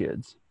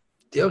grandkids.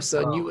 Yo,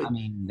 son,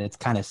 it's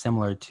kind of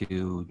similar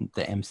to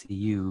the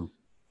MCU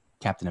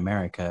Captain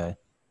America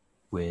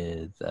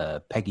with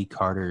Peggy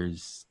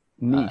Carter's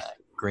niece,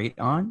 great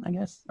aunt, I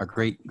guess, or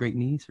great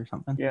niece or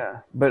something. Yeah,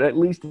 but at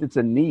least it's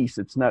a niece.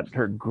 It's not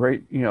her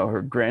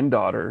her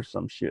granddaughter or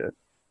some shit.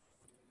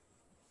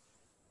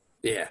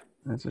 Yeah.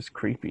 That's just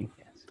creepy.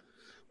 Yes.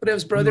 But it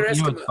was Brother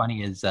Eskimo. What's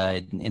funny is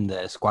in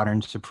the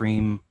Squadron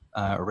Supreme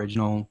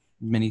original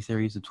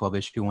miniseries, the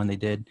 12-issue one they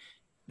did,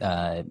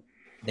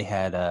 they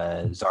had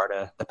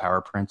Zarda, the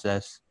Power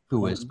Princess, who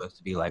was supposed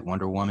to be like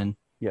Wonder Woman.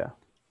 Yeah.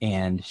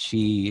 And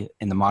she,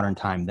 in the modern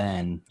time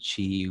then,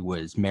 she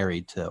was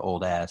married to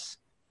old-ass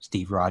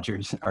Steve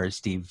Rogers, or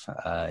Steve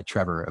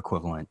Trevor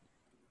equivalent.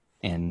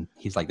 And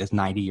he's like this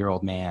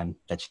 90-year-old man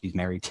that she's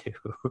married to.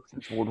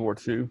 Since World War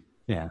II.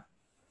 Yeah.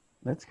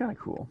 That's kind of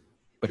cool.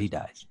 But he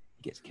dies.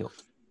 He gets killed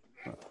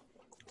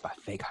by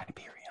fake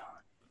Hyperion.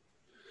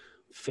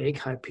 Fake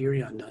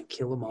Hyperion, not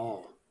kill them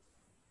all.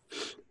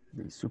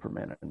 The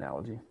Superman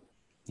analogy.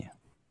 Yeah.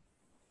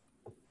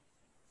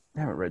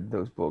 I haven't read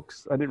those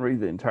books. I didn't read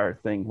the entire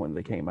thing when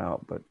they came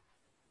out, but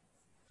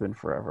it's been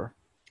forever.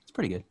 It's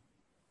pretty good.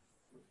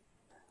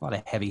 A lot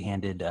of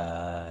heavy-handed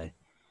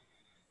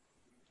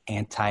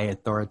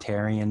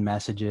anti-authoritarian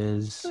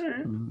messages,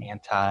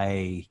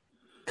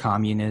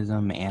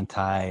 anti-communism,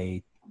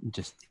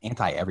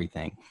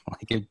 anti-everything.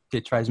 Like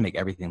it tries to make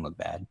everything look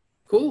bad.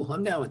 Cool,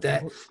 I'm down with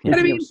that.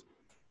 Yeah.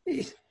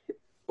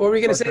 What were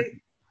we going to say?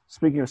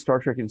 Speaking of Star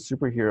Trek and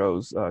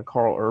superheroes,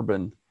 Carl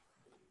Urban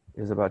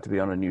is about to be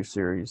on a new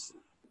series.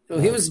 Oh,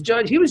 he was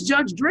Judge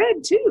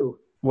Dredd too.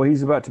 Well,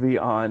 he's about to be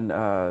on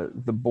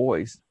The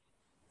Boys.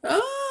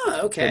 Ah,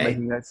 They're okay.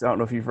 making that. I don't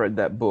know if you've read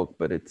that book,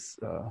 but it's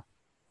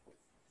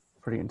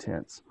pretty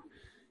intense.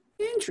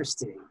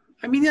 Interesting.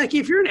 I mean, like,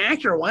 if you're an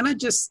actor, why not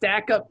just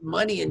stack up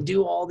money and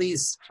do all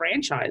these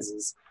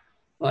franchises?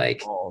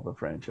 Like, All the They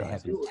franchises.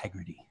 have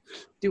integrity.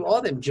 do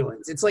all them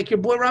joints. It's like your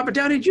boy Robert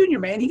Downey Jr.,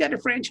 man. He got a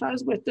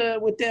franchise with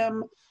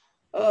them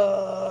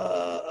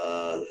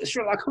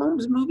Sherlock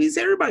Holmes movies.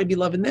 Everybody be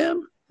loving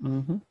them.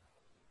 Mm-hmm.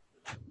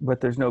 But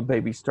there's no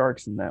baby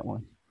Starks in that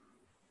one.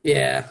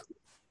 Yeah.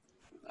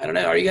 I don't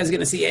know. Are you guys going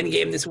to see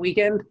Endgame this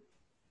weekend?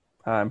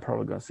 I'm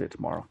probably going to see it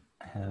tomorrow.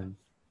 I have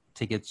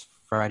tickets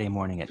Friday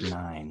morning at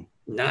 9.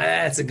 Nah,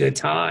 that's a good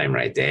time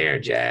right there,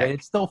 But Jack.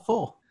 it's still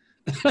full.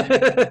 It's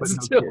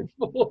no still kid.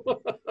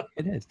 full.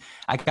 It is.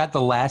 I got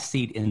the last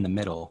seat in the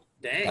middle.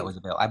 Dang. That was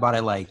available. I bought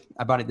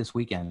it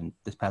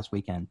this past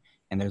weekend,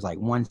 and there's like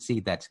one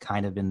seat that's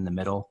kind of in the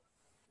middle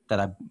that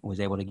I was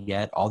able to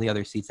get. All the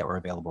other seats that were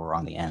available were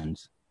on the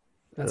ends,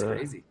 That's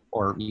crazy.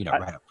 or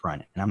right up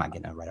front. And I'm not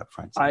getting a right up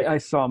front seat. I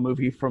saw a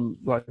movie from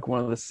like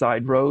one of the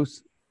side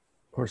rows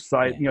or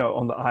side, Yeah.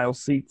 on the aisle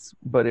seats,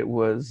 but it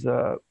was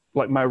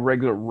like my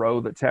regular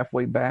row that's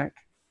halfway back.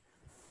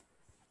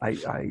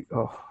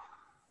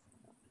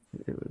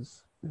 It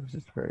was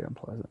just very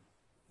unpleasant.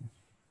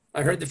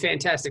 I heard the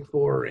Fantastic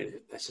Four are in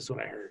it. That's just what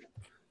I heard.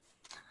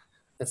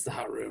 That's the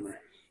hot rumor.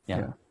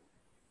 yeah.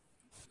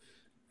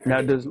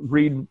 Now, does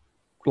Reed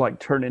like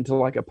turn into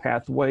like a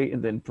pathway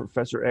and then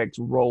Professor X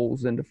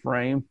rolls into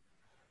frame?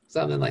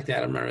 Something like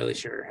that. I'm not really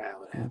sure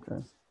how it happened.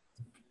 Okay.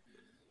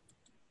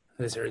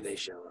 I just heard they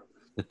show up.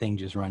 The thing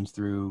just runs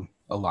through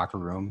a locker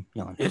room,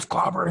 yelling, "It's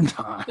clobbering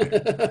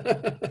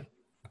time!"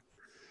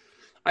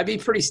 I'd be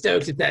pretty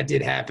stoked if that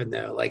did happen,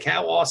 though. Like,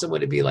 how awesome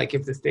would it be, like,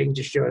 if the thing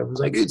just showed up and was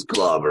like, "It's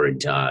clobbering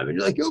time," and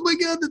you're like, "Oh my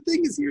god, the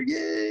thing is here!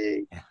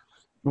 Yay!"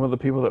 One of the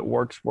people that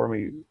works for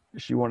me,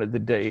 she wanted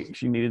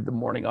she needed the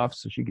morning off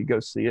so she could go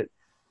see it.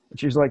 And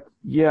she's like,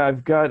 "Yeah,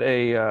 I've got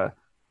a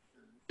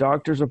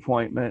doctor's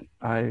appointment.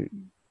 I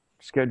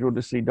scheduled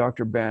to see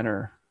Dr.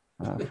 Banner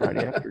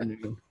Friday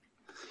afternoon."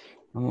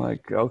 I'm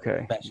like,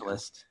 okay.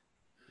 Specialist,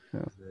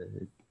 Yeah.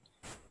 The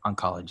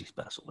oncology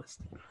specialist.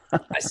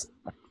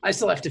 I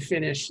still have to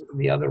finish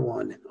the other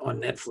one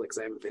on Netflix.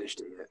 I haven't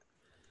finished it yet,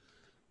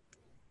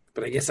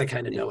 but I guess I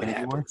kind of know what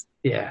Infinity War? happens.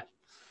 Yeah.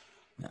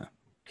 Yeah.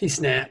 He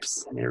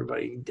snaps and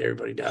everybody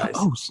dies.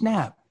 Oh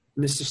snap!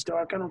 Mr.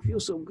 Stark, I don't feel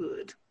so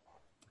good.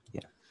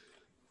 Yeah.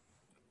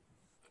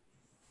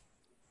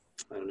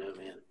 I don't know,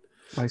 man.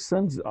 My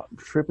son's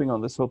tripping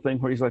on this whole thing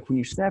where he's like, when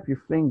you snap your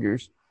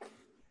fingers,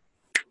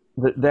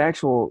 the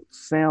actual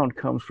sound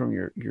comes from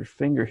your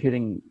finger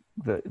hitting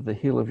the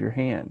heel of your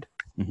hand.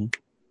 Mhm.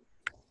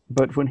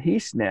 But when he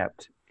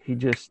snapped, he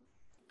just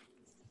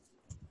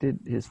did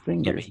his Yeah,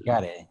 fingers.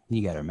 but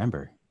you gotta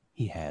remember,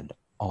 he had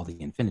all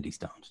the Infinity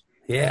Stones.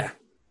 Yeah.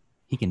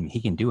 He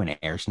can do an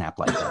air snap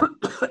like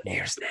that.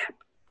 Air snap.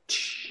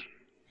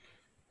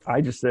 I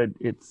just said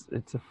it's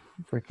a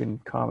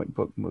freaking comic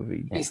book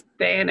movie. He's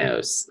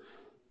Thanos.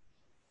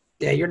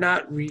 Yeah,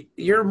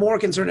 you're more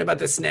concerned about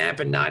the snap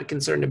and not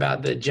concerned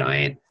about the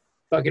giant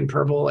fucking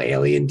purple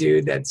alien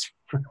dude that's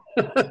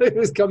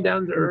who's come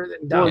down to Earth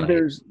and Well, died.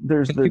 there's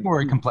the People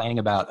were complaining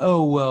about,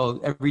 oh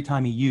well, every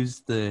time he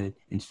used the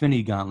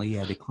Infinity Gauntlet, he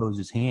had to close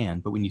his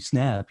hand. But when you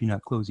snap, you're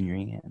not closing your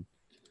hand.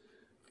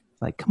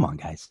 It's like, come on,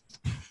 guys.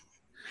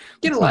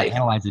 Get a Let's not life.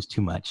 analyze this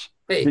too much.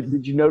 Hey,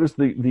 Did you notice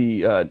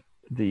the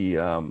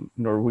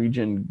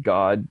Norwegian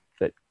god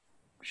that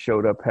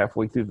showed up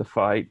halfway through the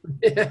fight?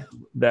 yeah.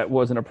 That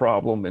wasn't a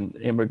problem, and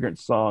Immigrant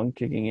Song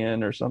kicking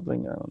in or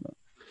something. I don't know.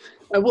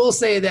 I will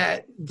say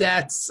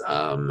that's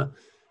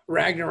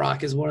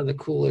Ragnarok is one of the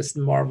coolest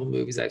Marvel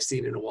movies I've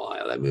seen in a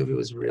while. That movie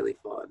was really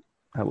fun.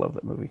 I love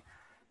that movie.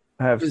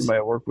 I have somebody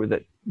I work with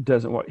that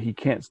he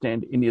can't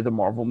stand any of the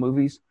Marvel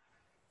movies,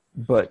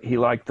 but he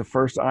liked the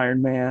first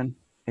Iron Man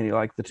and he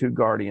liked the two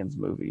Guardians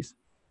movies.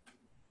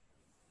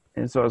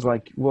 And so I was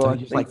like, well, So I you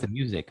just think- like the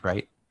music,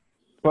 right?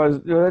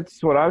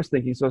 that's what I was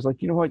thinking. So I was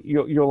like, you know what?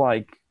 You'll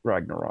like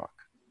Ragnarok.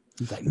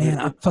 He's like, man,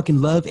 I fucking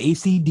love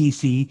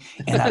AC/DC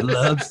and I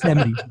love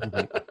 70s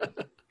music.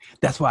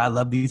 That's why I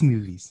love these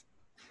movies.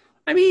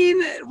 I mean,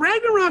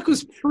 Ragnarok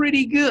was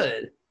pretty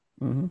good.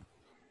 Mm-hmm.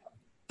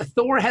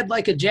 Thor had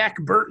like a Jack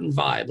Burton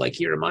vibe. Like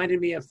he reminded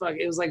me of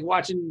it was like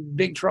watching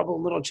Big Trouble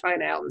in Little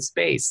China out in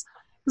space.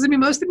 Because I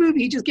mean, most of the movie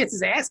he just gets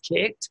his ass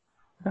kicked,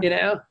 you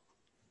know.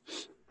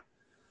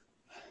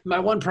 My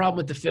one problem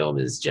with the film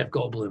is Jeff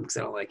Goldblum because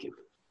I don't like him.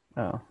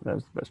 Oh, that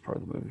was the best part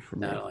of the movie for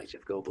me. No, I don't like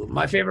Jeff Goldblum.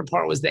 My favorite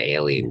part was the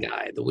alien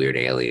guy, the weird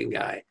alien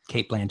guy.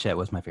 Kate Blanchett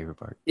was my favorite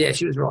part. Yeah,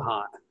 she was real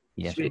hot.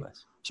 Yeah, she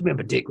was. She made up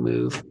a dick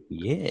move.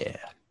 Yeah.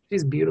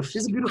 She's beautiful.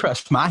 She's a beautiful.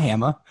 Crushed my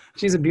hammer.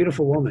 She's a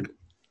beautiful woman,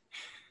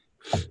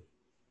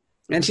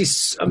 and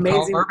she's Carl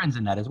amazing. Urban's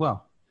in that as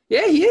well.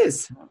 Yeah, he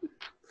is.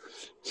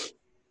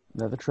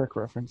 Another Trek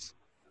reference.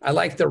 I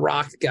like the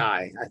rock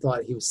guy. I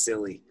thought he was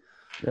silly.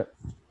 Yep.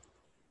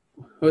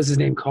 What was his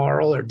name?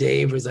 Carl or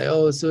Dave? Was like,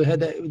 oh, so it had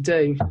that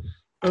Dave.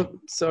 Oh,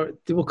 sorry.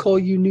 We'll call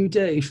you New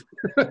Dave.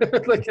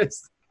 Like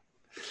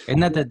Isn't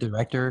that the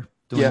director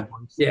doing Yeah. the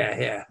voice?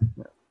 yeah.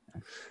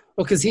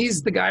 Well, because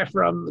he's the guy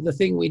from the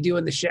thing we do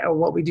in the shadow.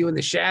 What we do in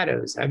the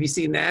shadows. Have you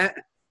seen that?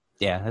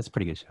 Yeah, that's a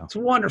pretty good show. It's a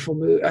wonderful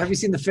movie. Have you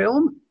seen the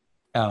film?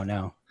 Oh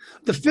no.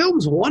 The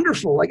film's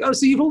wonderful. Like, oh,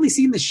 so you've only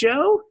seen the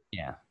show?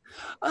 Yeah.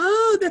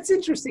 Oh, that's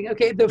interesting.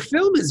 Okay, the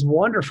film is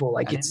wonderful.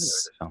 Like, I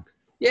it's didn't know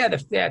yeah,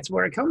 that's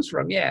where it comes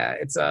from. Yeah,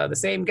 it's the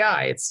same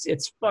guy. It's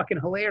fucking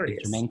the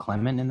hilarious. show. Jermaine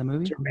Clement in the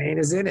movie? Jermaine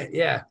is in it.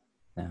 Yeah,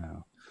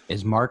 No.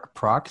 Is Mark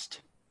Proxt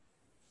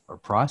or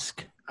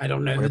Prosk I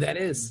don't know who that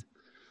is.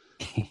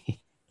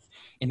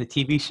 in the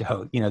TV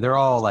show? You know, they're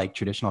all like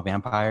traditional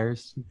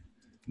vampires,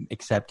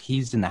 except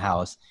he's in the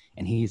house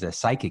and he's a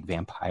psychic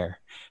vampire.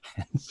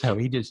 And so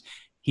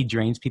he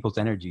drains people's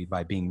energy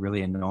by being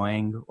really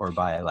annoying or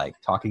by like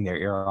talking their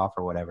ear off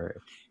or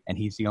whatever. And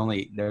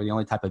they're the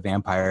only type of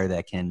vampire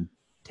that can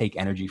take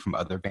energy from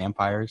other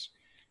vampires.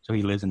 So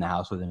he lives in the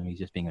house with them. He's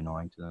just being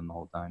annoying to them the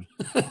whole time.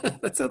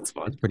 That sounds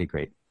fun. It's pretty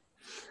great.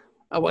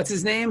 What's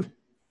his name?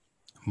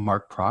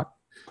 Mark Prock?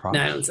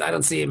 No, I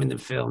don't see him in the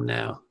film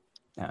now.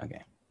 Oh,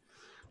 okay.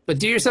 But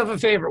do yourself a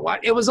favor.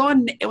 It was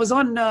on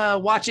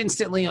Watch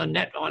Instantly on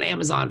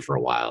Amazon for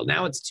a while.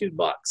 Now it's $2,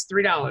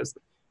 $3.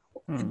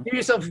 Do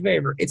yourself a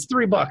favor. It's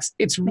 $3.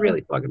 It's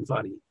really fucking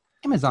funny.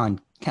 Amazon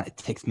kind of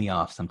ticks me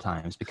off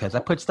sometimes because I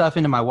put stuff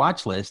into my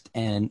watch list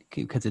and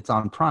because it's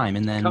on Prime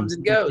and then Comes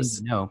and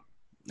goes. No,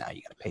 now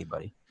you got to pay,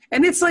 buddy.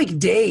 And it's like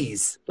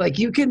days. Like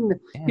you can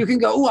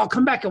go, oh, I'll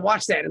come back and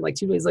watch that, and like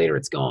 2 days later,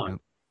 it's gone.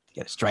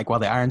 You got to strike while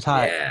the iron's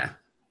hot. Yeah.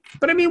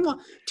 But I mean,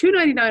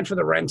 $2.99 for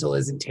the rental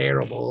isn't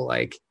terrible.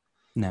 Like,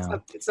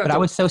 No, it's not but I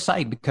was so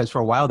psyched because for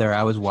a while there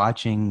I was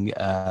watching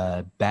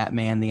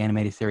Batman the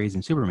animated series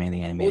and Superman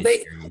the animated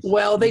series.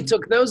 Well, they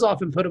took those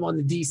off and put them on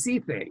the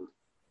DC thing.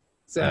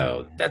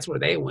 So that's where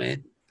they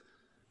went.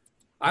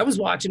 I was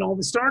watching all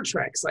the Star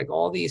Treks, like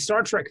all the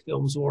Star Trek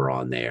films were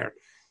on there.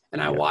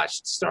 And I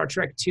watched Star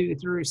Trek 2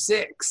 through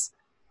 6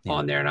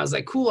 on there. And I was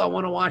like, cool, I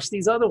want to watch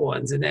these other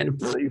ones. And then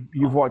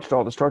You've watched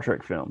all the Star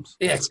Trek films.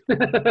 yes.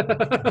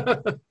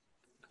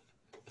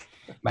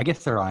 I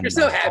guess they're on. You're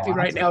so happy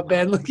right now,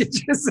 Ben. Look at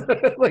just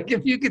like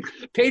if you could,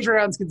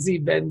 Patreons can see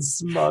Ben's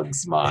smug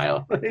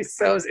smile. He's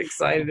so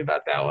excited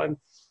about that one.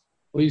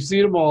 Well, you've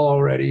seen them all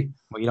already.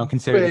 Well, you don't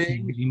consider the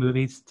TNG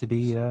movies to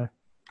be Star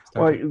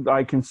Trek? Well,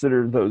 I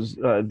consider those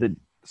the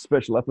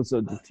special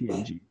episodes of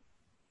TNG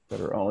that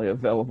are only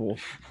available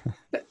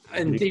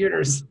in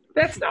theaters.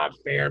 That's not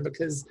fair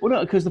because well,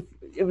 no, because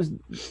it was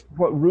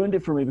what ruined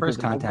it for me. Because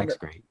First Contact's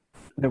great.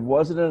 There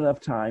wasn't enough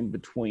time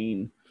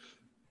between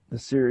the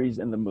series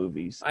and the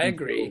movies. I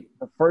agree.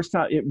 The first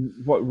time,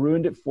 what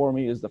ruined it for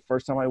me is the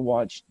first time I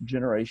watched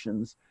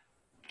Generations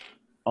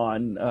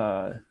on,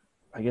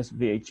 I guess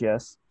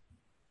VHS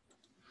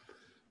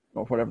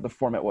or whatever the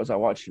format was I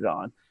watched it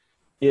on.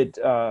 It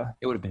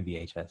would have been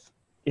VHS.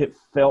 It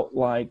felt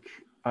like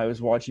I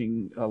was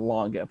watching a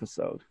long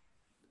episode.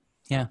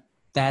 Yeah,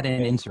 that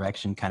and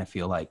Insurrection kind of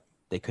feel like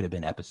they could have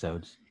been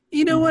episodes.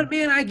 You know what,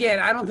 man? I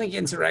don't think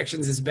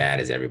Insurrection's as bad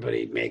as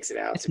everybody makes it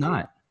out. It's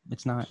not.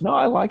 It's not. No,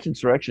 I liked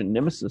Insurrection.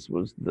 Nemesis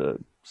was the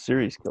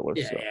series killer.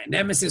 Yeah, so. yeah.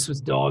 Nemesis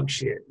was dog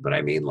shit. But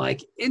I mean,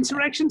 like,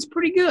 Insurrection's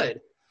pretty good.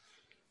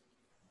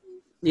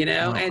 You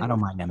know? I don't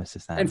mind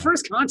Nemesis that And much.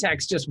 First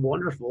Contact's just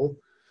wonderful.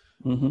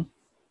 Mm-hmm.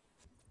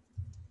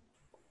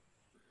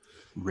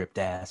 Ripped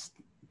ass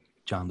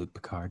Jean-Luc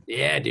Picard.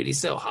 Yeah, dude, he's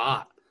so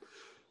hot.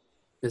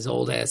 His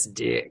old ass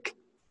dick.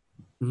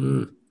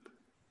 Mm.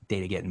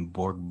 Data getting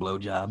Borg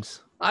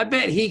blowjobs. I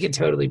bet he could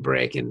totally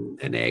break an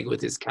egg with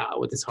his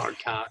hard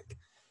cock.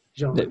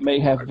 That may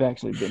have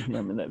actually been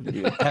him in that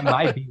video. That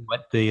might be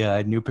what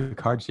the new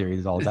Picard series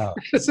is all about.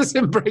 This is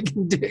him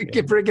breaking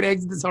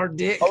eggs with his hard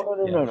dick.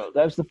 Oh, no.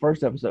 That was the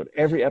first episode.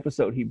 Every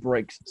episode, he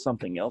breaks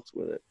something else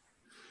with it.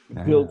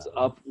 It builds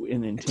up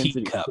in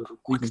intensity teacup. to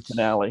the season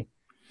finale.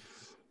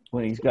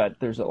 When he's got,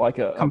 there's a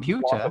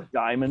Computer. block of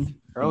diamond.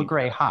 Earl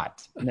Grey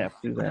hot. Snap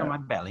through Put it on my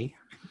that. belly.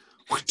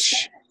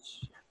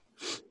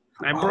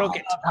 I broke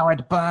it. How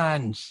it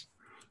burns.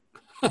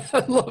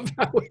 I love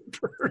how it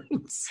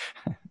burns.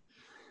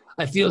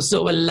 I feel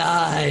so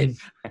alive.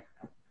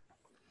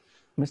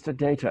 Mr.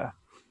 Data.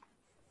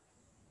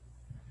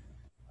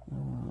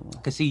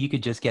 Because see, you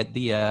could just get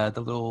the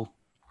little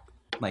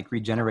like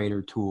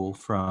regenerator tool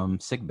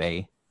from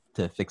sickbay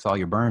to fix all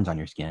your burns on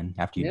your skin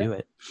after you do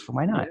it. So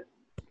why not?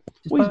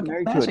 Just Well, he's put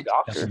married to plastic a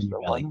doctor. stuff in your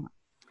So belly. why not?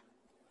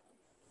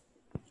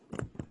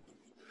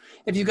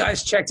 Have you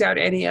guys checked out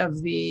any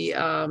of the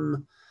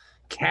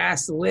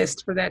cast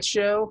list for that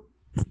show?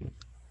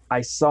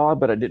 I saw,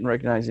 but I didn't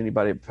recognize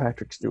anybody but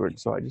Patrick Stewart,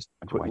 so I just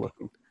quit Whitey.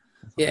 looking.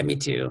 Yeah, me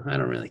too. I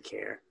don't really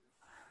care.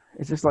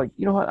 It's just like,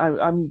 you know what?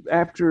 I'm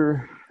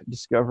after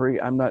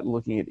Discovery. I'm not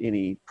looking at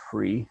any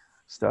pre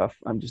stuff.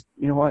 I'm just,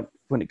 you know what?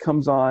 When it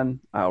comes on,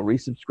 I'll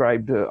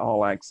resubscribe to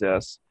All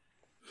Access.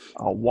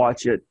 I'll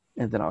watch it,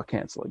 and then I'll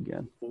cancel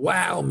again.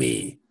 Wow,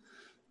 me.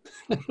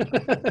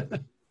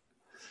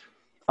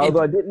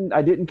 Although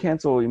I didn't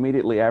cancel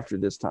immediately after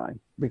this time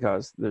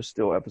because there's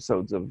still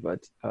episodes of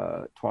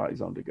Twilight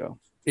Zone to go.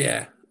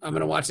 Yeah, I'm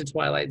gonna watch the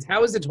Twilight.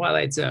 How is the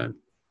Twilight Zone?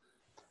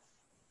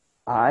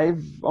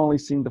 I've only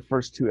seen the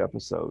first 2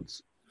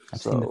 episodes.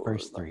 I've seen the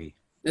first 3.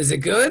 Is it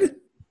good?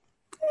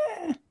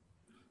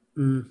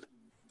 Mm.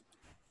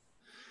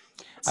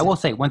 I will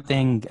say one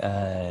thing.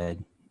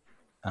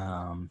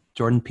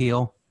 Jordan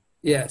Peele,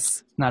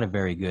 Yes. not a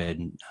very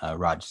good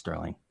Rod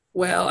Sterling.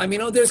 Well, I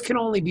mean, there can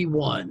only be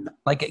one.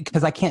 Like,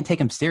 because I can't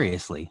take him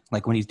seriously.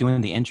 Like when he's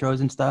doing the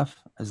intros and stuff,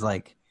 I was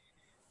like,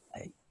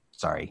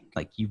 sorry,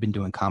 like you've been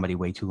doing comedy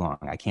way too long.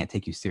 I can't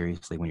take you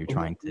seriously when you're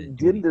trying to.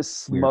 Did this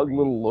smug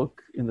little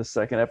look in the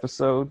second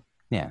episode?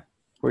 Yeah.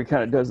 Where he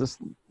kind of does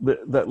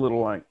that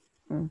little like.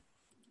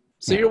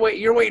 So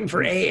you're waiting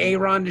for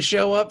Aaron to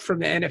show up from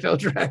the NFL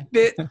draft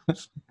bit.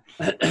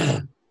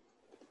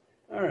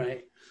 All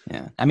right.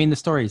 Yeah, I mean the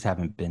stories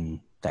haven't been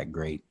that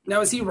great.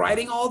 Now, is he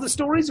writing all the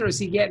stories, or is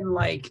he getting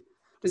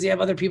does he have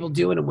other people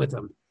doing them with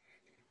him?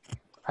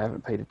 I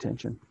haven't paid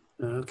attention.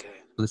 Okay.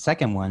 The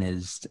second one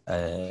is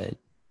a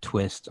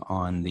twist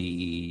on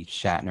the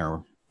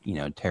Shatner,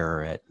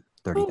 terror at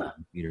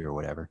 30,000 feet or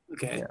whatever.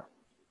 Okay. Yeah.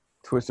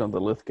 Twist on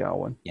the Lithgow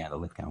one. Yeah, the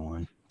Lithgow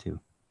one too.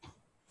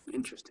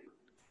 Interesting.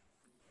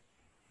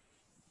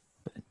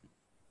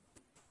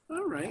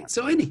 All right.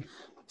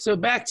 So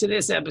back to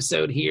this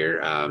episode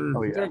here.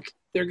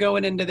 They're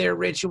going into their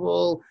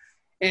ritual,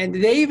 and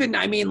they even,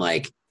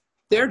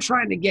 they're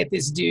trying to get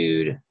this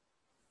dude.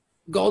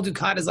 Gul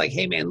Dukat is like,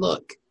 hey man,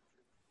 look,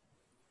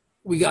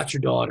 we got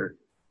your daughter,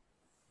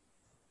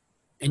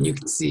 and you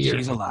can see her.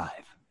 She's alive.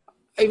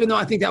 Even though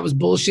I think that was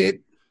bullshit,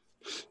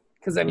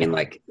 because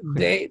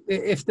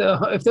if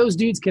those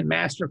dudes can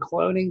master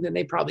cloning, then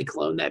they probably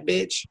clone that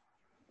bitch.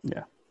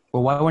 Yeah.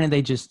 Well, why wouldn't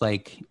they just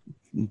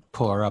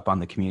pull her up on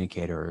the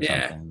communicator or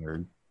something,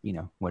 or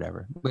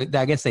whatever? But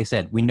I guess they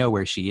said we know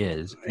where she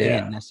is. They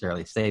didn't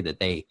necessarily say that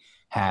they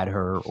had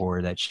her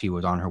or that she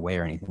was on her way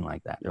or anything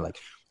like that. They're like,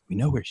 we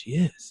know where she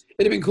is.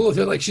 It'd have been cool if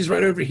they're like, she's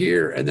right over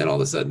here, and then all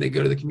of a sudden they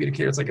go to the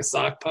communicator. It's like a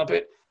sock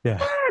puppet. Yeah.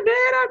 Oh,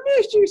 Dad, I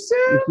missed you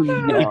so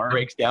much. He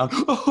breaks down.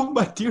 Oh,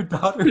 my dear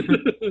daughter,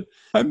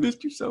 I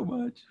missed you so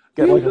much.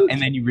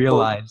 And then you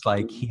realize,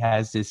 he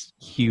has this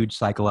huge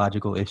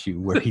psychological issue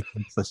where he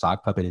thinks the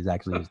sock puppet is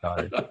actually his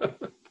daughter.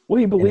 Well,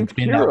 he believed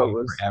Kira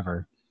was was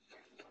forever.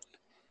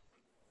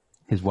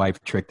 His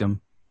wife tricked him,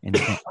 and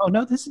he thinks, "Oh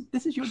no, this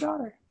is your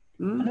daughter.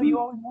 I know you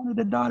always wanted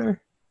a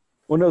daughter."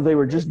 Well, no, they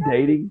were just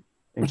dating,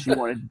 and she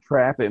wanted to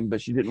trap him,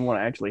 but she didn't want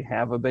to actually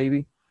have a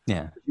baby.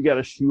 Yeah. She got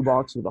a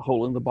shoebox with a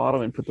hole in the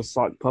bottom and put the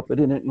sock puppet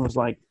in it, and was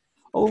like,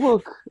 "Oh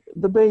look,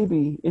 the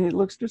baby," and it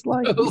looks just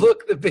like. Oh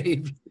look, the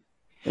baby.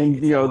 And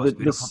it's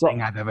the most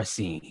thing I've ever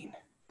seen.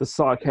 The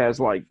sock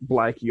has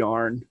black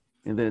yarn,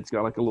 and then it's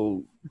got a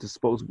little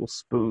disposable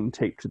spoon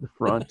taped to the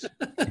front.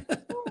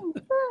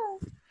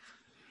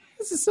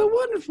 This is so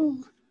wonderful.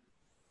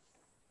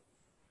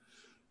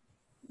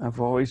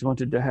 I've always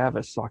wanted to have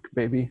a sock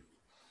baby.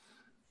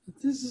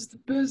 This is the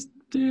best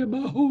day of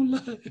my whole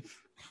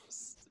life.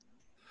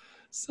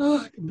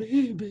 Sock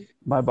baby.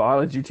 My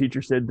biology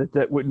teacher said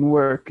that wouldn't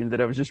work and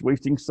that I was just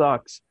wasting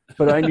socks.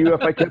 But I knew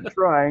if I kept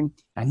trying.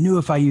 I knew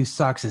if I used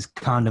socks as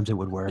condoms, it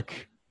would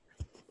work.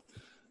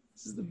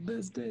 This is the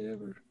best day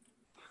ever.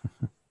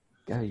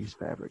 Gotta use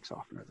fabric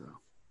softener, though.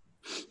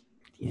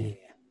 Yeah.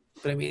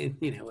 But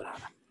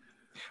whatever.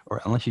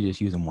 Or unless you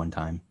just use them one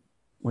time.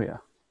 Well, yeah.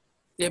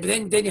 Yeah, but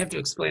then you have to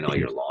explain all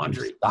your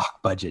laundry. Your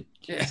stock budget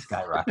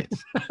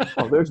skyrockets.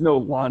 Oh, there's no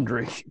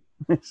laundry.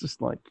 It's just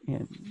go.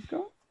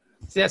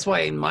 See, that's why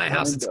in my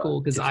house it's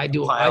cool because I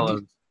do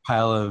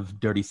pile of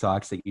dirty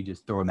socks that you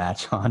just throw a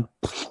match on.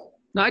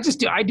 No,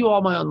 I do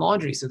all my own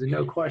laundry, so there's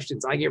no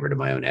questions. I get rid of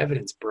my own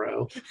evidence,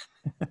 bro.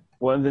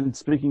 Well, and then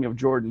speaking of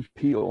Jordan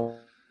Peele,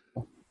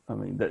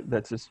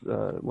 that's just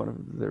one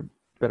of their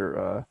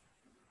better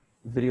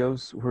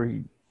videos where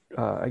he,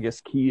 I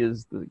guess Key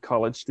is the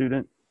college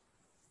student,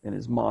 and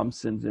his mom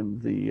sends him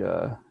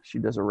she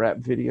does a rap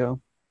video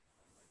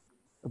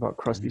about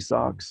crusty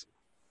socks.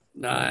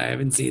 No, I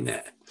haven't seen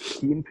that.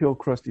 Key and Peele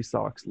crusty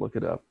socks. Look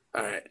it up.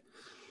 All right.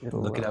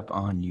 Look it up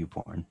on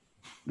YouPorn.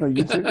 No,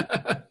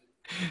 YouTube.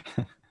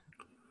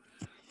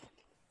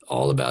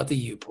 All about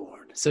the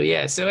YouPorn. So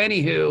yeah. So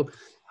anywho,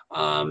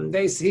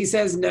 he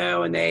says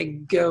no, and they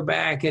go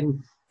back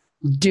and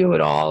do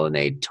it all, and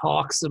they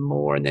talk some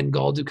more, and then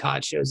Gul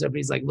Dukat shows up, and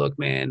he's like, "Look,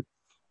 man,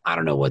 I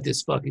don't know what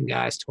this fucking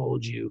guy's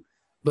told you,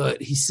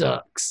 but he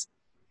sucks,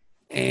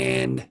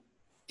 and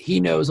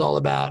he knows all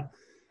about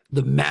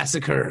the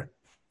massacre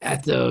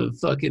at the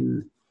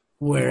fucking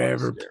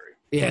wherever,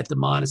 at the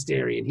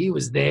monastery, and he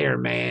was there,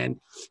 man.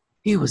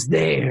 He was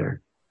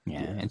there."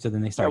 Yeah, and so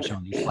then they start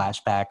showing these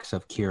flashbacks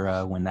of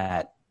Kira when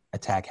that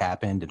attack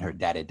happened and her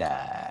daddy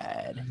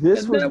died.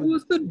 That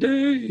was the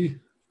day.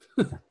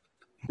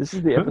 This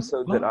is the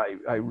episode that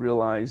I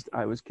realized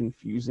I was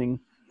confusing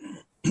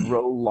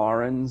Ro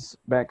Lauren's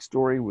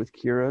backstory with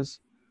Kira's.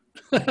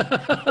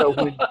 So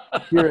when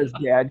Kira's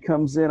dad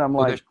comes in, I'm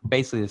like... They're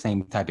basically the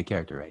same type of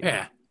character, right?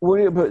 Yeah.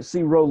 Well, but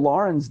see, Ro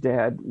Lauren's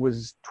dad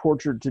was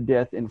tortured to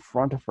death in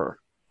front of her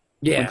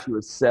when she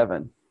was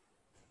 7.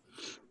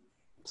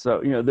 So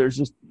there's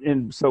just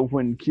so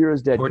when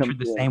Kira's dad Tortured comes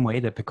the in, same way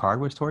that Picard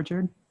was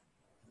tortured,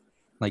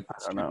 like I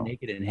don't stripped know.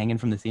 naked and hanging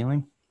from the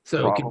ceiling. So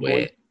it could Probably.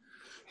 wait.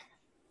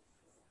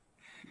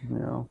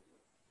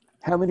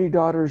 How many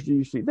daughters do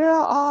you see? There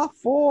are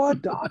 4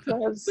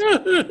 daughters.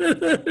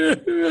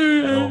 That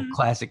old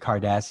classic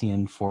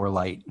Cardassian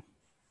 4-light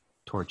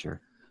torture.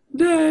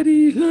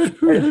 Daddy.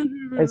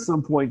 At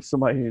some point,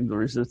 somebody in the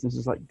resistance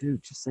is like,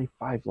 "Dude, just say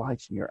 5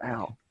 lights and you're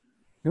out."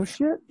 No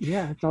shit.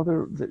 Yeah, it's all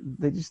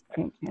they just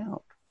can't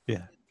count.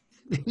 Yeah,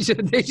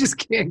 They just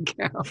can't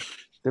count.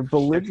 They're they're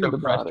belligerent so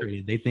about it.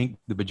 frustrated. They think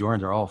the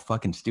Bajorans are all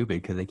fucking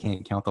stupid because they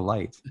can't count the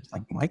lights. It's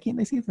like, why can't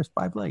they see if there's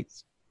 5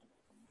 lights?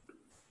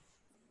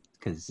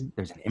 Because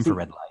there's an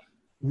infrared light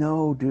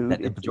No, dude.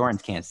 that the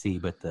Bajorans can't see,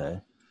 but the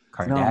No,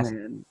 Cardassians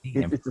man. see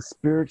It's a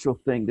spiritual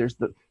thing. There's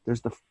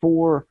the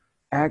 4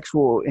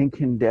 actual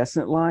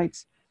incandescent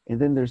lights, and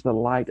then there's the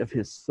light of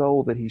his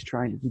soul that he's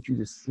trying to get you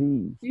to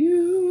see.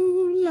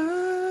 You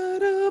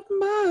light up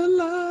my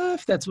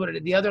life. That's what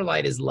the other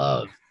light is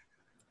love.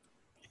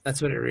 That's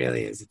what it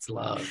really is. It's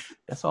love.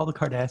 That's all the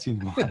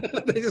Cardassians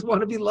want. They just want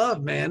to be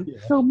loved, man.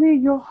 Show me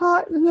your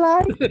heart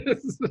light.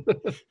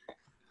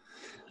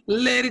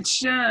 Let it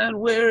shine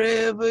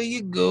wherever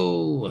you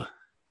go.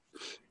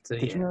 So,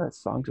 Did you yeah. know that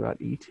song's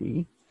about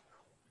E.T.?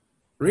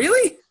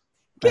 Really?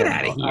 Get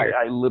out of here.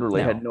 I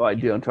literally No. had no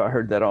idea until I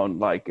heard that on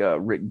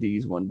Rick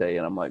D's one day,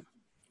 and I'm like,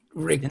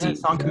 Rick Didn't that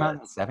D. song come out in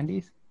the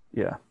 70s?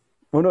 yeah.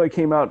 Oh no, it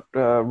came out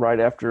right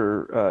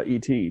after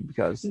E.T.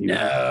 because he was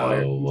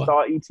inspired. No. He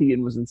saw E.T.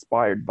 and was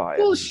inspired by it.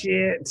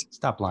 Bullshit.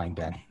 Stop lying,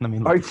 Ben. Let me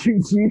Are look.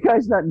 you, do you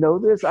guys not know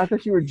this? I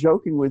thought you were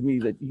joking with me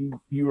that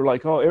you were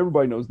like, oh,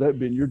 everybody knows that,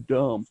 Ben. You're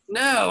dumb.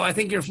 No, I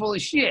think you're full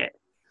of shit.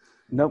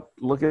 Nope.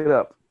 Look it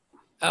up.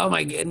 Oh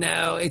my god,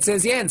 no. It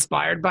says, yeah,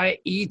 inspired by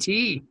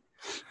E.T.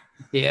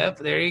 Yep,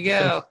 there you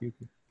go.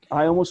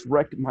 I almost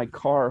wrecked my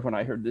car when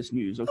I heard this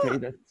news. Okay,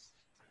 that's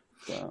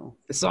so.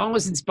 The song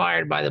was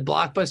inspired by the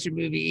blockbuster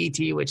movie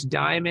E.T., which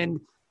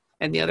Diamond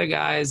and the other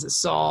guys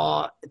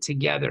saw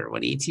together.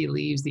 When E.T.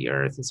 leaves the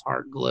Earth, his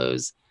heart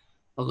glows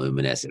a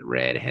luminescent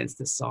red, hence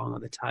the song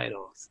of the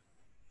titles.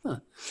 Huh.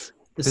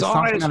 The This song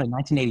came songwriters, out in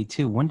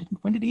 1982.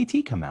 When did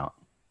E.T. come out?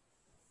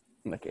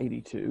 Like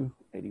 82,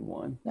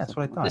 81. That's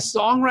what I the thought.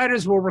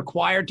 songwriters were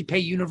required to pay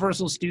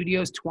Universal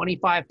Studios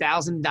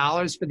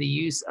 $25,000 for the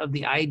use of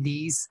the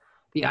ideas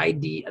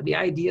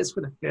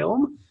for the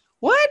film.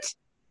 What?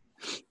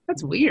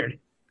 That's weird.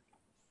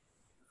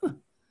 Huh.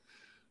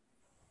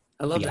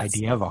 I love The that.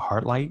 idea of a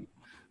heart light.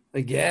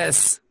 I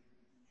guess.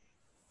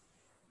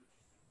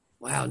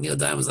 Wow, Neil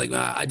Diamond's like,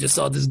 wow, I just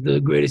saw this the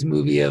greatest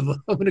movie ever.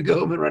 I'm gonna go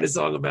home and write a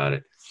song about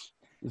it.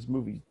 This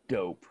movie's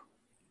dope.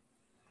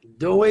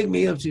 Don't wake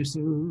me up too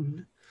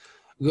soon.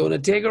 Gonna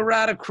take a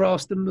ride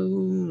across the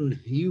moon,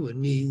 you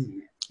and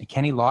me.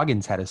 Kenny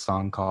Loggins had a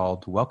song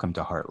called "Welcome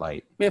to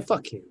Heartlight," Man,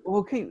 fuck him.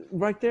 Okay,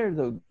 right there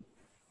though.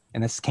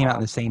 and this came out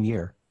in the same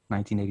year,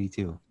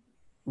 1982.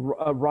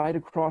 Ride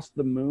Across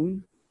the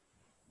Moon.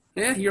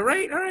 Yeah, you're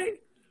right. All right.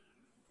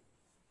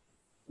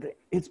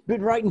 It's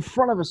been right in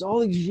front of us all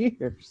these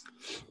years.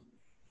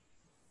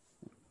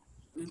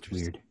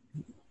 Weird.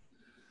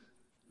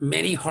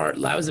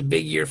 That was a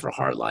big year for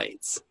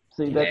Heartlights.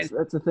 See, that's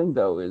the thing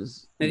though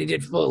is And he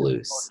did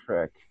Footloose.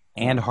 Trek.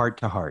 And Heart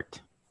to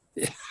Heart.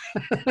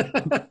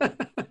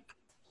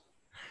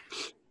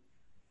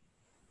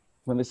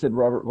 When they said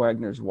Robert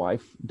Wagner's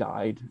wife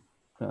died,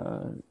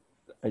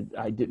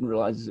 I didn't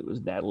realize it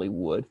was Natalie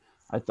Wood.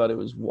 I thought it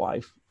was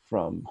wife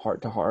from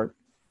Heart to Heart.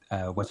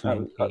 What's her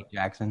name? Kate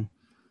Jackson.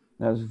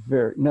 That was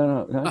very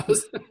no.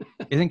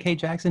 Isn't Kate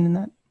Jackson in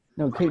that?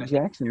 No, Kate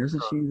Jackson,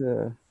 isn't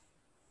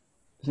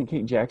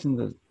Kate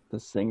Jackson the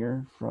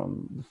singer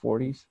from the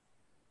 40s?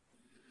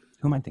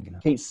 Who am I thinking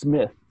of? Kate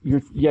Smith.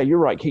 You're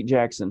right, Kate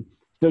Jackson.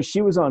 No,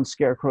 she was on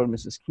Scarecrow and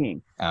Mrs.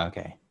 King. Oh,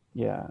 okay.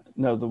 Yeah.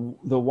 No,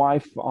 the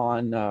wife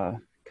on God,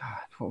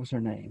 what was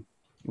her name?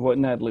 It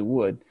wasn't Natalie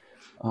Wood.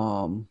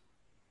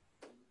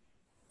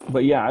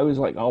 But yeah, I was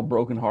like all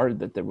brokenhearted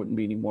that there wouldn't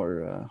be any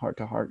more Heart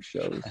to Heart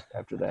shows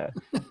after that.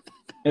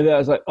 And then I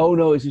was like, oh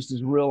no, it's just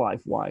his real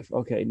life wife.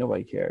 Okay,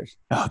 nobody cares.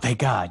 Oh, thank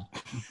God.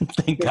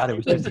 Thank God it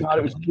was Thank just God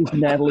it was just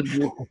Natalie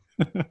Wood.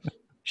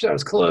 That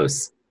was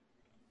close.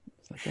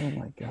 It's like, oh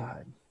my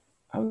God.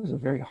 I was a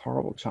very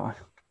horrible child.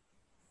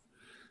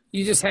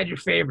 You just had your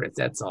favorites,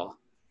 that's all.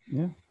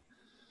 Yeah.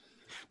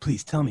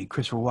 Please tell me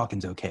Christopher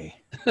Walken's okay.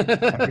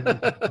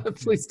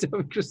 Please tell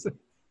me, Chris.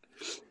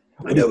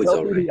 I He know it's fell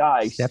all through right. the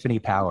ice. Stephanie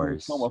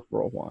Powers. Coma for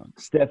a while.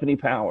 Stephanie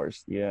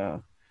Powers. Yeah.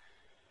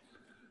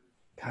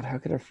 God, how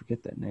could I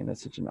forget that name?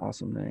 That's such an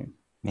awesome name.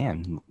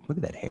 Man, look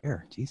at that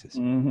hair. Jesus.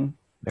 Mm-hmm.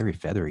 Very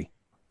feathery.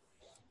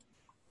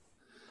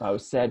 I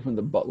was sad when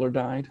the butler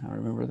died. I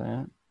remember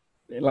that.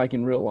 Like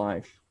in real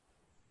life.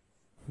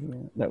 Yeah,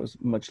 that was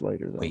much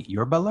later, though. Wait,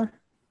 you're Butler?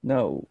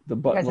 No, the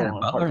You guys butler. had a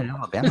on Butler in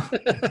Heart-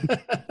 Alabama?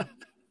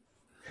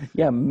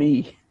 Yeah,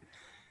 me.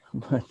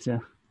 But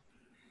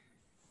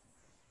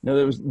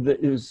no,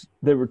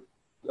 there were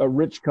a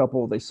rich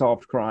couple. They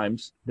solved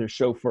crimes. Their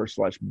chauffeur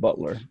 /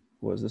 butler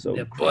was this The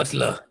old.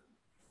 butler.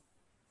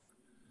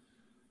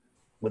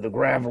 with a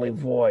gravelly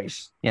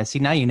voice. Yeah, see,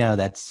 now you know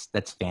that's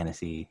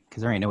fantasy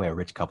because there ain't no way a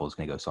rich couple is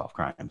going to go solve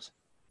crimes.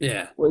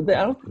 Yeah. Well, I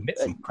don't, Commit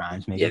some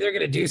crimes, maybe. Yeah, they're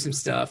going to do some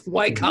stuff.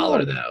 White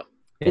collar, though.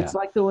 Yeah. It's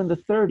like though in the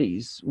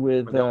 30s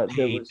with They'll there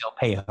pay, was they'll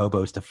pay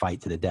hobos to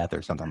fight to the death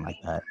or something like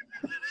that.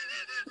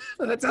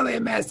 That's how they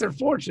amass their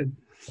fortune.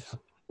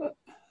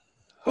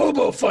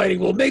 Hobo fighting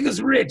will make us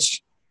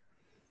rich.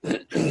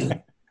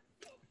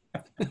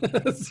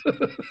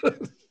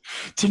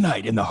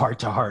 Tonight in the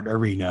heart-to-heart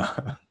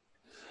arena.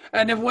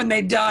 And if when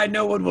they die,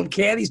 no one will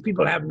care. These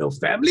people have no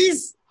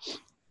families.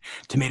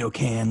 Tomato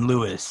Can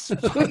Lewis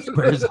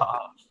squares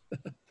off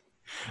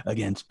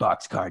against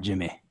Boxcar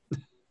Jimmy.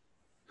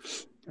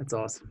 That's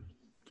awesome.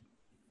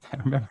 I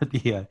remember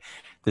the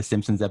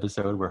Simpsons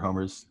episode where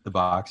Homer's the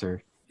boxer.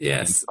 And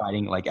Yes. he's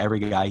fighting like every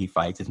guy he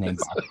fights is named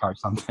Boxcar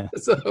something.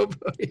 So,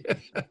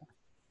 yeah.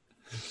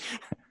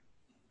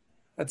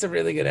 That's a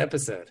really good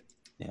episode.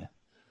 Yeah.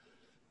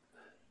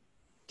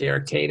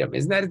 Derek Tatum.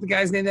 Isn't that the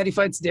guy's name that he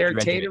fights? Derek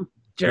Dredrick. Tatum?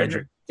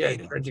 Dredrick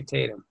Dredrick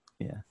Tatum.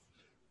 Yeah.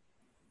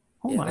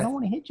 Homer, I don't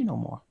want to hit you no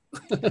more.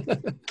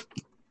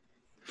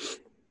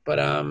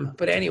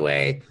 But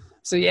anyway,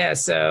 so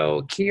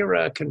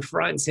Kira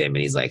confronts him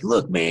and he's like,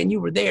 look, man, you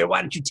were there.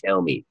 Why didn't you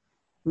tell me?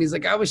 And he's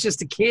like, I was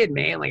just a kid,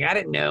 man. Like, I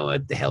didn't know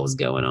what the hell was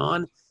going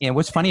on. Yeah,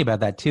 what's funny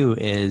about that too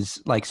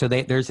is like, so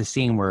there's a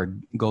scene where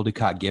Goldie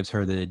Cock gives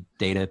her the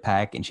data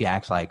pack and she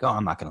acts like, oh,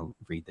 I'm not going to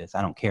read this.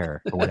 I don't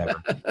care or whatever.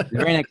 The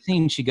very next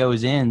scene, she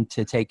goes in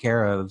to take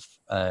care of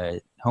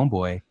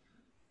Homeboy.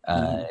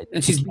 And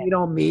she's being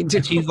all mean to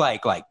And she's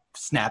like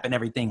snapping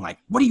everything, like,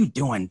 what are you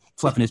doing?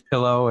 Fluffing his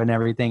pillow and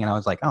everything. And I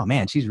was like, oh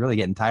man, she's really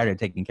getting tired of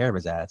taking care of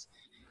his ass.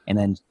 And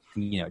then,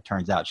 it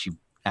turns out she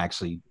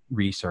actually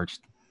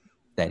researched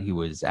that he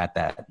was at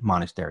that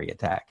monastery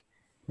attack.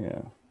 yeah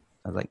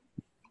I was like,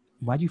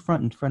 why'd you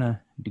front in front of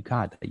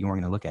Ducat that you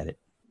weren't going to look at it?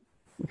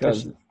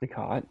 because the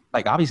caught.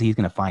 Like, obviously he's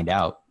going to find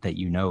out that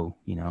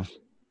Gotta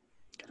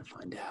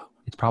find out.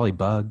 it's probably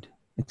bugged.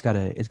 It's got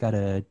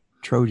a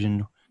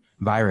Trojan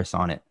virus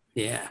on it.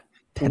 Yeah.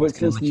 That's But going to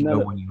since let you know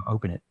none of- when you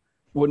open it.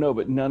 Well, no,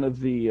 but none of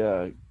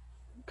the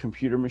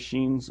computer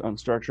machines on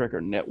Star Trek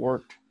are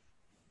networked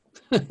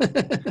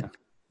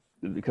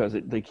because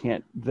they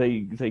can't.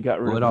 They got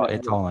rid Well, of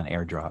it's all on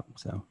AirDrop.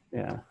 So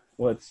Yeah.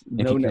 Well, it's if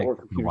no you network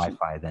connect to the computers.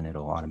 Wi-Fi, then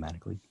it'll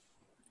automatically.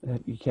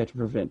 You can't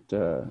prevent.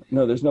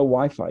 No, there's no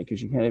Wi-Fi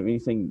because you can't have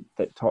anything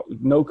that talk.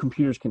 No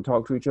computers can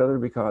talk to each other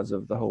because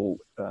of the whole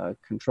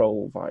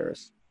control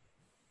virus.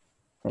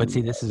 But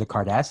see, this is a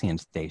Cardassian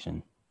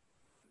station.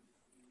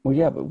 Well,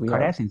 yeah, but we are.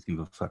 Cardassians give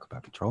a fuck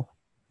about control.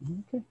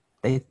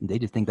 Okay. They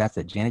just think that's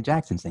a Janet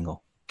Jackson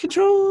single.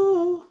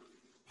 Control.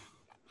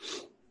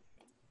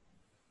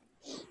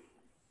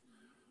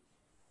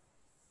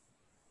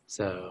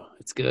 So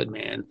it's good,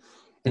 man.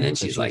 And then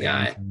she's like,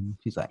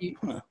 she's like,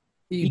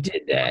 you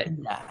did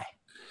that. die.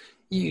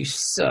 You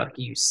suck.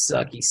 You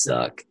sucky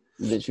suck.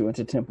 Then she went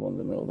to temple in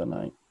the middle of the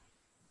night.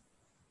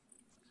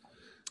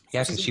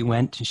 Yeah, because she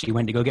went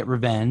to go get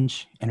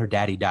revenge, and her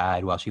daddy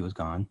died while she was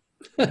gone.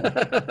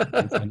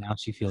 And so now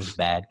she feels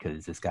bad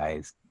because this guy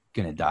is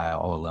gonna die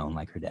all alone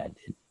like her dad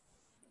did.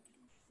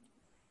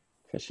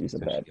 Because she's a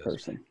So bad she goes-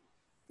 person.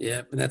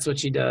 Yep, and that's what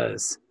she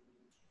does.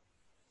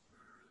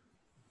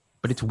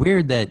 But it's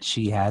weird that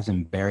she has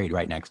him buried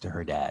right next to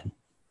her dad.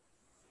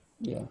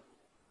 Yeah.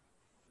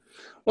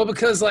 Well,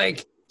 because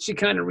like she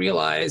kind of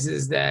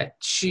realizes that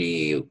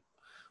she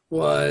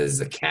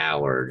was a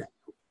coward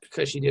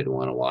because she didn't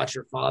want to watch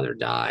her father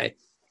die.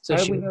 So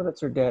How do we know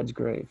that's her dad's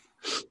grave?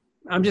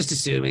 I'm just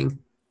assuming.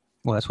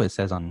 Well, that's what it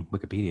says on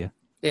Wikipedia.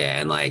 Yeah,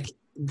 and like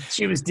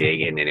she was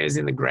digging and it was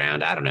in the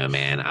ground. I don't know,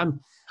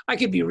 man. I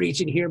could be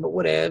reaching here, but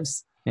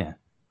whatevs.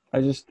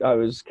 I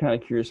was kind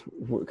of curious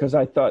because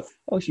I thought,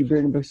 oh, she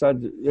buried him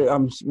beside.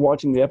 I'm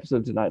watching the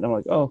episode tonight, and I'm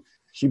like, oh,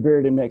 she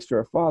buried him next to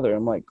her father.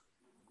 I'm like,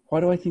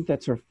 why do I think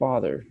that's her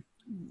father?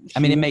 I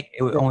mean, it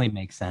would only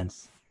make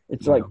sense.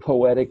 It's you like know.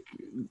 poetic,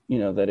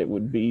 that it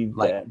would be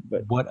Like, that.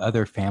 But what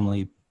other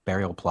family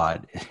burial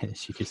plot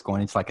is she just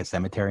going into like a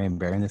cemetery and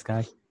burying this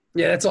guy?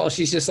 Yeah, that's all.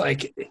 She's just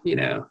like,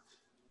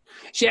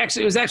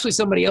 it was actually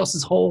somebody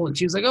else's hole, and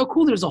she was like, "Oh,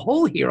 cool! There's a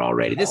hole here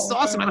already. This is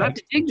awesome. I don't have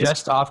to dig this."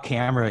 Just off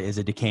camera is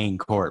a decaying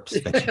corpse.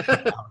 That she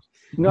found.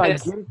 no, I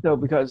Yes. get it though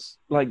because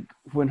like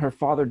when her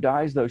father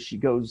dies, though, she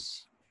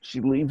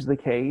leaves the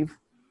cave.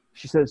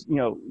 She says,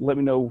 let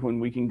me know when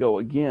we can go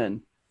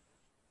again,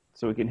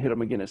 so we can hit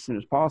him again as soon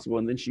as possible.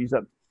 And then she's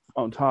up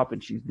on top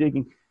and she's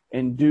digging.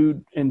 And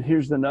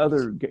here's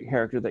another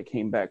character that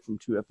came back from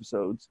 2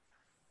 episodes.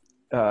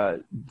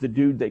 The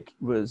dude that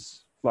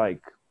was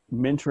like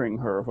mentoring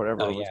her or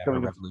whatever. Oh was yeah, her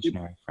coming to-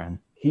 revolutionary friend.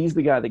 He's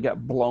the guy that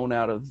got blown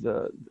out of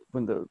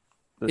when the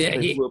Yeah,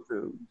 they blew up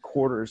the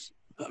quarters.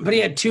 But he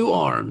had 2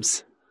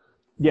 arms.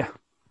 Yeah,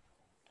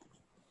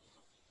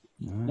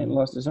 Mm. hadn't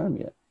lost his arm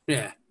yet.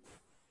 Yeah.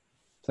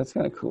 So that's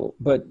kind of cool.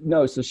 But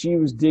no, so she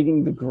was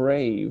digging the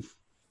grave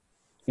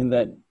in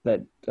that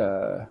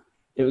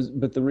it was,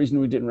 but the reason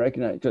we didn't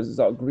recognize it because it's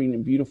all green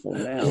and beautiful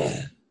now,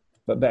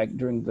 but back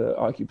during the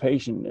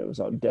occupation, it was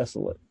all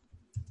desolate.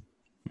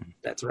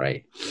 That's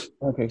right.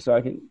 Okay, so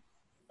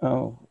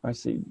Oh, I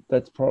see.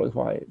 That's probably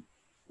why.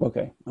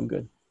 Okay, I'm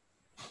good.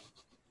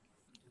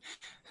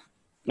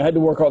 I had to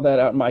work all that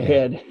out in my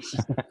head.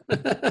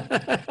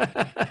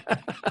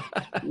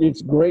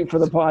 It's great for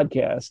the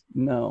podcast.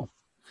 No,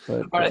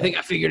 but All right, I think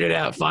I figured it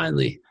out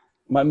finally.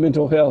 my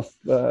mental health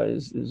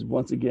is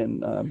once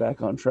again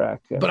back on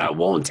track. But I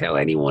won't tell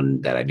anyone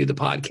that I do the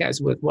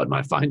podcast with what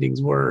my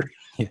findings were.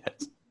 Yes.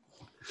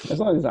 As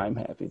long as I'm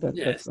happy, that's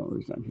Yes. the only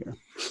reason I'm here.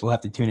 We'll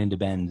have to tune into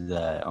Ben's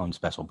own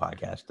special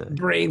podcast.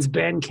 Brains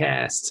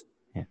Bencast.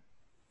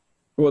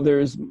 Well,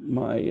 there's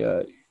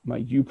my my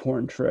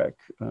YouPorn Trek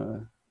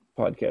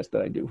podcast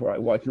that I do, where I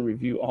watch and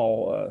review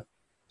all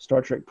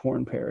Star Trek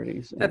porn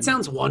parodies. That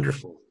sounds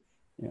wonderful.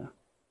 Yeah.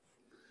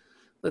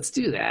 Let's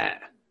do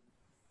that.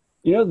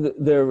 You know,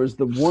 there was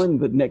the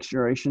Next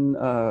Generation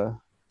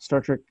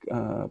Star Trek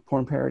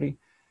porn parody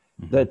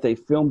that they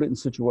filmed it in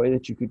such a way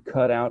that you could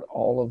cut out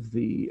all of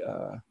the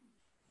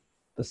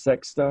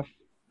sex stuff,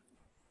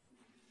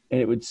 and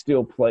it would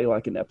still play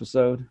like an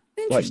episode.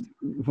 Like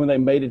when they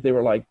made it, they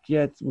were like,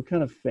 "Yeah, we're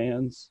kind of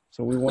fans,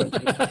 so we want it to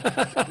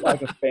be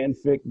like a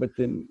fanfic, but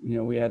then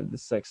we added the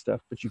sex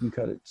stuff, but you can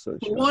cut it so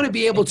that We want to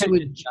be able to.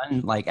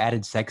 Done, like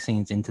added sex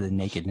scenes into the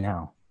Naked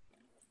Now.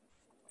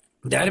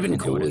 That'd have been It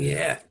cool, would've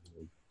yeah.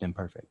 Been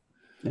perfect.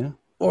 Yeah.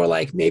 Or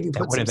like maybe That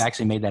put would some, have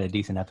actually made that a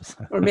decent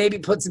episode. or maybe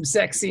put some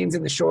sex scenes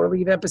in the shore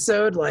leave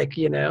episode, like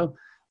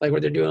like where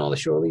they're doing all the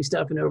shore leave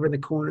stuff, and over in the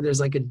corner there's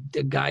like a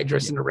guy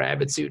dressed in a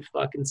rabbit suit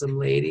fucking some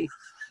lady.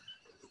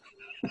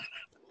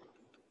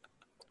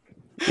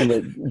 And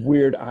the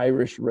weird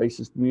Irish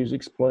racist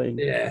music's playing.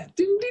 Yeah.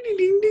 Ding, ding, ding,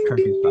 ding, ding,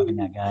 Kirby's ding. fucking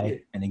that guy.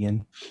 And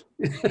again,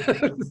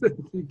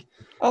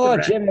 Oh,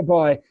 Jimmy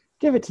boy,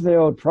 give it to the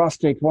old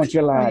prostate, won't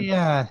you, lad?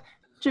 yeah,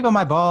 jiggle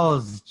my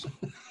balls.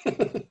 The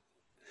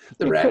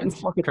You couldn't rabbits,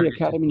 fuck at the Kirby's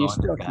academy, you just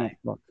still blowing can't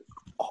fuck.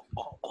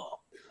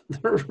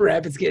 the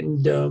rabbits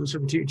getting domes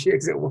from two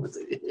chicks at once.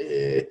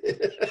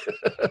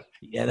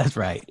 Yeah, that's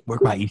right.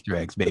 Work my Easter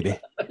eggs, baby.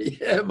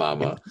 Yeah,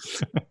 mama.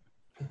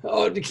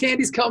 Oh, the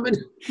candy's coming.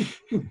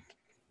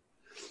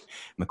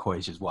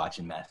 McCoy's just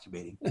watching,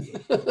 masturbating.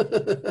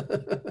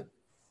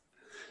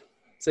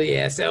 So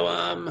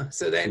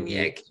then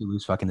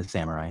Sulu's fucking the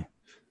samurai.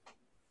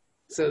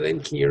 So then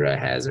Kira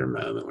has her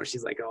moment where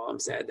she's like, "Oh, I'm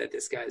sad that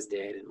this guy's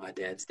dead and my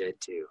dad's dead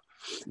too."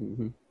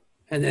 Mm-hmm.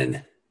 And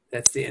then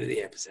that's the end of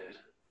the episode.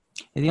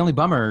 And the only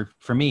bummer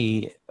for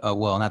me,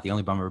 well, not the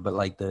only bummer, but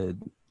like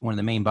one of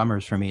the main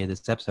bummers for me of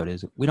this episode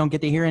is we don't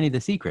get to hear any of the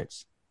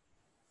secrets.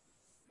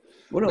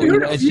 What We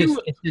heard a It's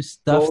few- just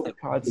stuff Gold that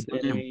Cod's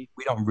we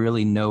don't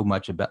really know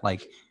much about.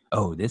 Like,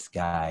 oh, this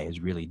guy is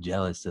really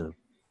jealous of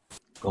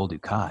Gul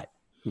Dukat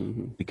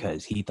Mm-hmm.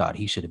 because he thought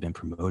he should have been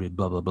promoted.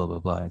 Blah blah blah blah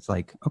blah. It's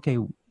like, okay,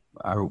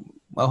 well,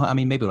 I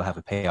mean, maybe it'll have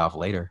a payoff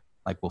later.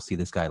 Like we'll see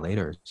this guy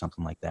later or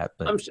something like that.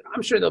 But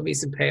I'm sure there'll be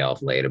some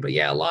payoff later. But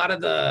yeah, a lot of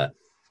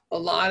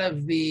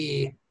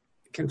the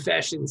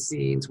confession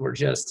scenes were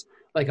just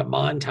like a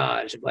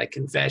montage of like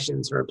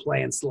confessions or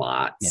playing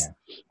slots. Yeah.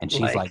 And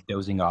she's like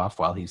dozing off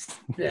while he's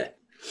Yeah.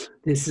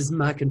 This is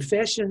my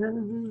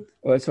confession.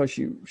 Well, that's why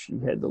she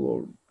had the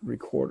little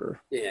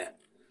recorder. Yeah.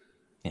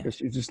 Yeah.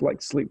 She just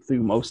like sleep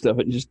through most of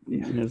it. And just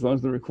as long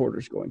as the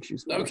recorder's going,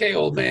 she's fine. Okay,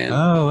 old man.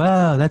 oh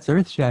wow, that's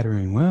earth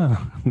shattering.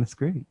 Wow, that's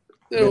great.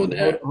 Oh,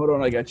 Hold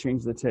on, I got to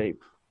change the tape.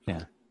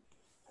 Yeah.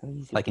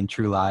 Like in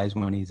True Lies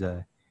when he's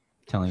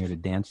telling her to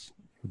dance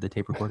with the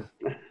tape recorder.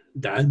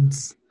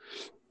 Dance.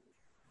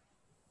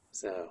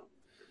 So,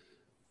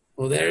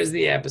 well, there's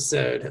the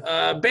episode.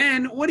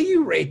 Ben, what do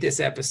you rate this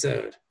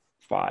episode?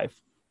 5.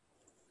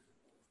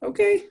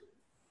 Okay.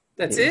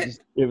 That's it?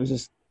 It was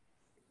just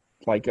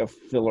like a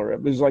filler.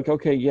 It was like,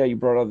 okay, yeah, you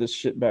brought all this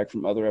shit back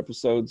from other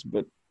episodes,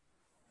 but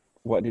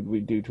what did we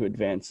do to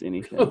advance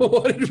anything?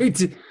 What did we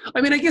do?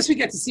 I mean, I guess we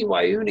got to see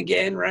Wayun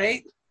again,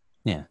 right?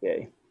 Yeah.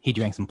 Okay. He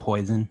drank some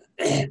poison.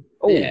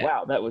 Oh, Yeah.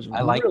 wow, that was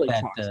I like really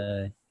that.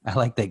 toxic. I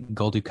like that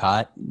Gul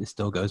Dukat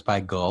still goes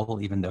by Gul,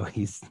 even though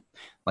he's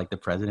like the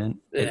president.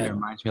 Yeah. It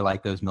reminds me of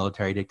like those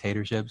military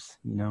dictatorships,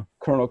 you know?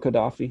 Colonel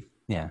Gaddafi.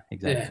 Yeah,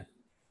 exactly.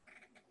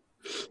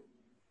 Yeah.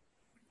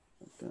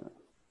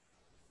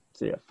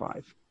 So yeah,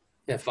 5.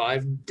 Yeah,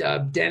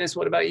 5. Dennis,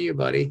 what about you,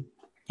 buddy?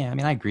 Yeah, I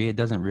mean, I agree. It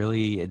doesn't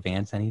really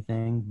advance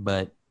anything,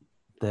 but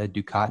the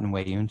Dukat and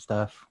Wayun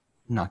stuff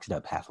knocks it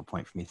up half a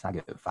point for me. So I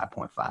give it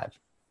 5.5.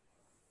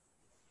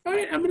 All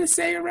right, I'm going to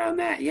say around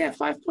that. Yeah,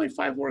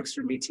 5.5 works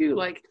for me too.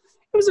 Like,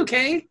 it was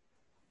okay.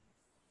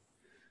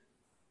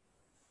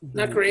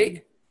 Not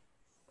great.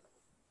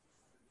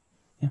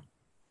 Yeah.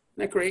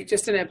 Not great.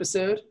 Just an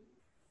episode.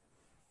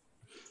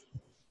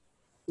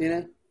 You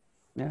know?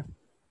 Yeah.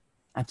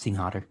 I've seen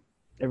hotter.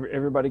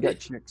 Everybody got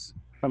chicks.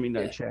 I mean,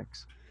 no Yeah.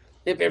 checks.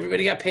 If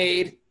everybody got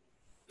paid.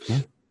 Yeah.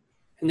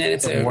 And then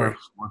it's But over.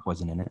 Worf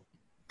wasn't in it.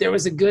 There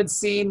was a good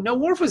scene. No,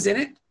 Worf was in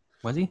it.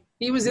 Was he?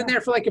 He was in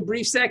there for like a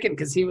brief second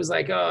because he was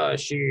like, "Oh,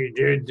 she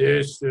did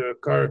this."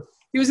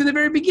 He was in the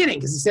very beginning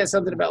because he said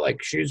something about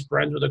like she's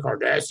friends with a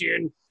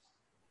Kardashian,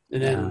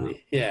 and then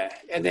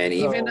and then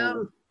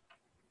even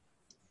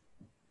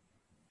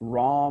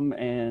Rom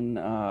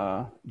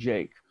and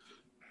Jake.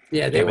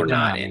 Yeah, they Yeah, were but they're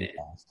not in main it.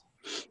 cast.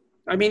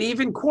 I mean,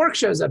 even Quark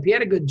shows up. He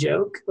had a good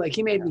joke. Like,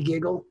 he made me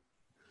giggle.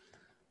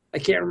 I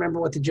can't remember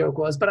what the joke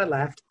was, but I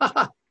laughed.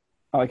 I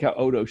like how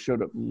Odo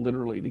showed up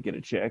literally to get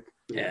a check.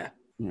 Yeah.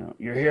 You know,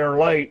 you're here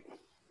late.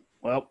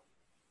 Well,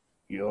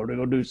 you ought to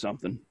go do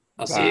something.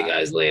 I'll see you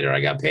guys later.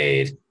 I got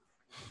paid.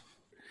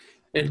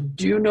 And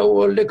do you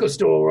know a liquor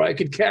store where I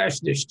could cash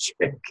this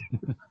check?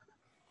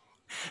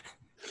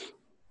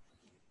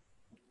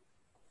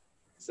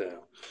 So,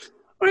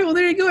 all right. Well,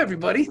 there you go,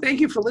 everybody.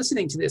 Thank you for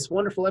listening to this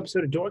wonderful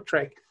episode of Dork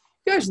Trek.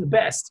 You guys are the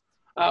best.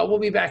 We'll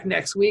be back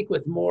next week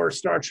with more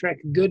Star Trek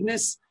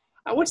goodness.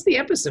 What's the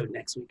episode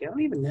next week? I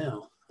don't even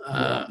know.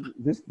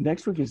 This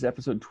next week is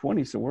episode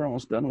 20, so we're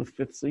almost done with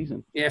 5th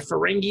season. Yeah,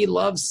 Ferengi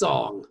Love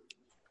Song.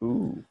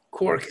 Ooh.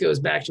 Quark goes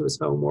back to his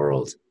home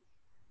world.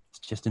 It's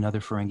just another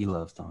Ferengi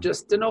love song.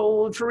 Just an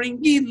old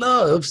Ferengi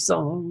love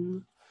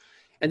song.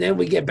 And then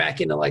we get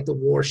back into like the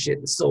war shit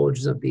and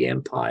soldiers of the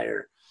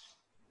Empire.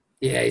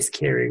 Yeah, he's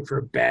caring for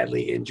a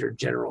badly injured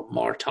General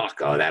Martok.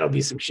 Oh, that'll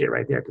be some shit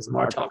right there because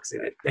Martok's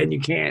in it. Then you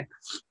can't.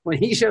 When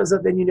he shows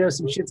up, then you know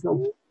some shit's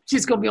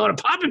gonna be on a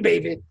poppin',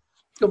 baby.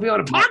 It's gonna be on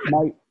a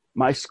poppin'.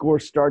 My score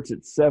starts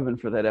at 7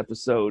 for that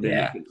episode, and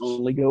it can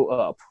only go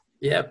up.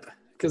 Yep,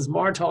 because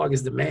Martok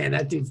is the man.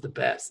 That dude's the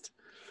best.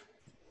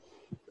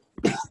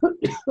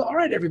 All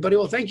right, everybody.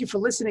 Well, thank you for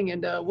listening,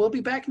 and we'll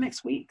be back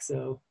next week.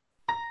 So,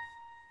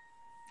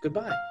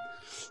 goodbye.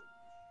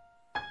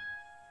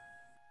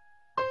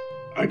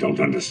 I don't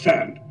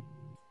understand.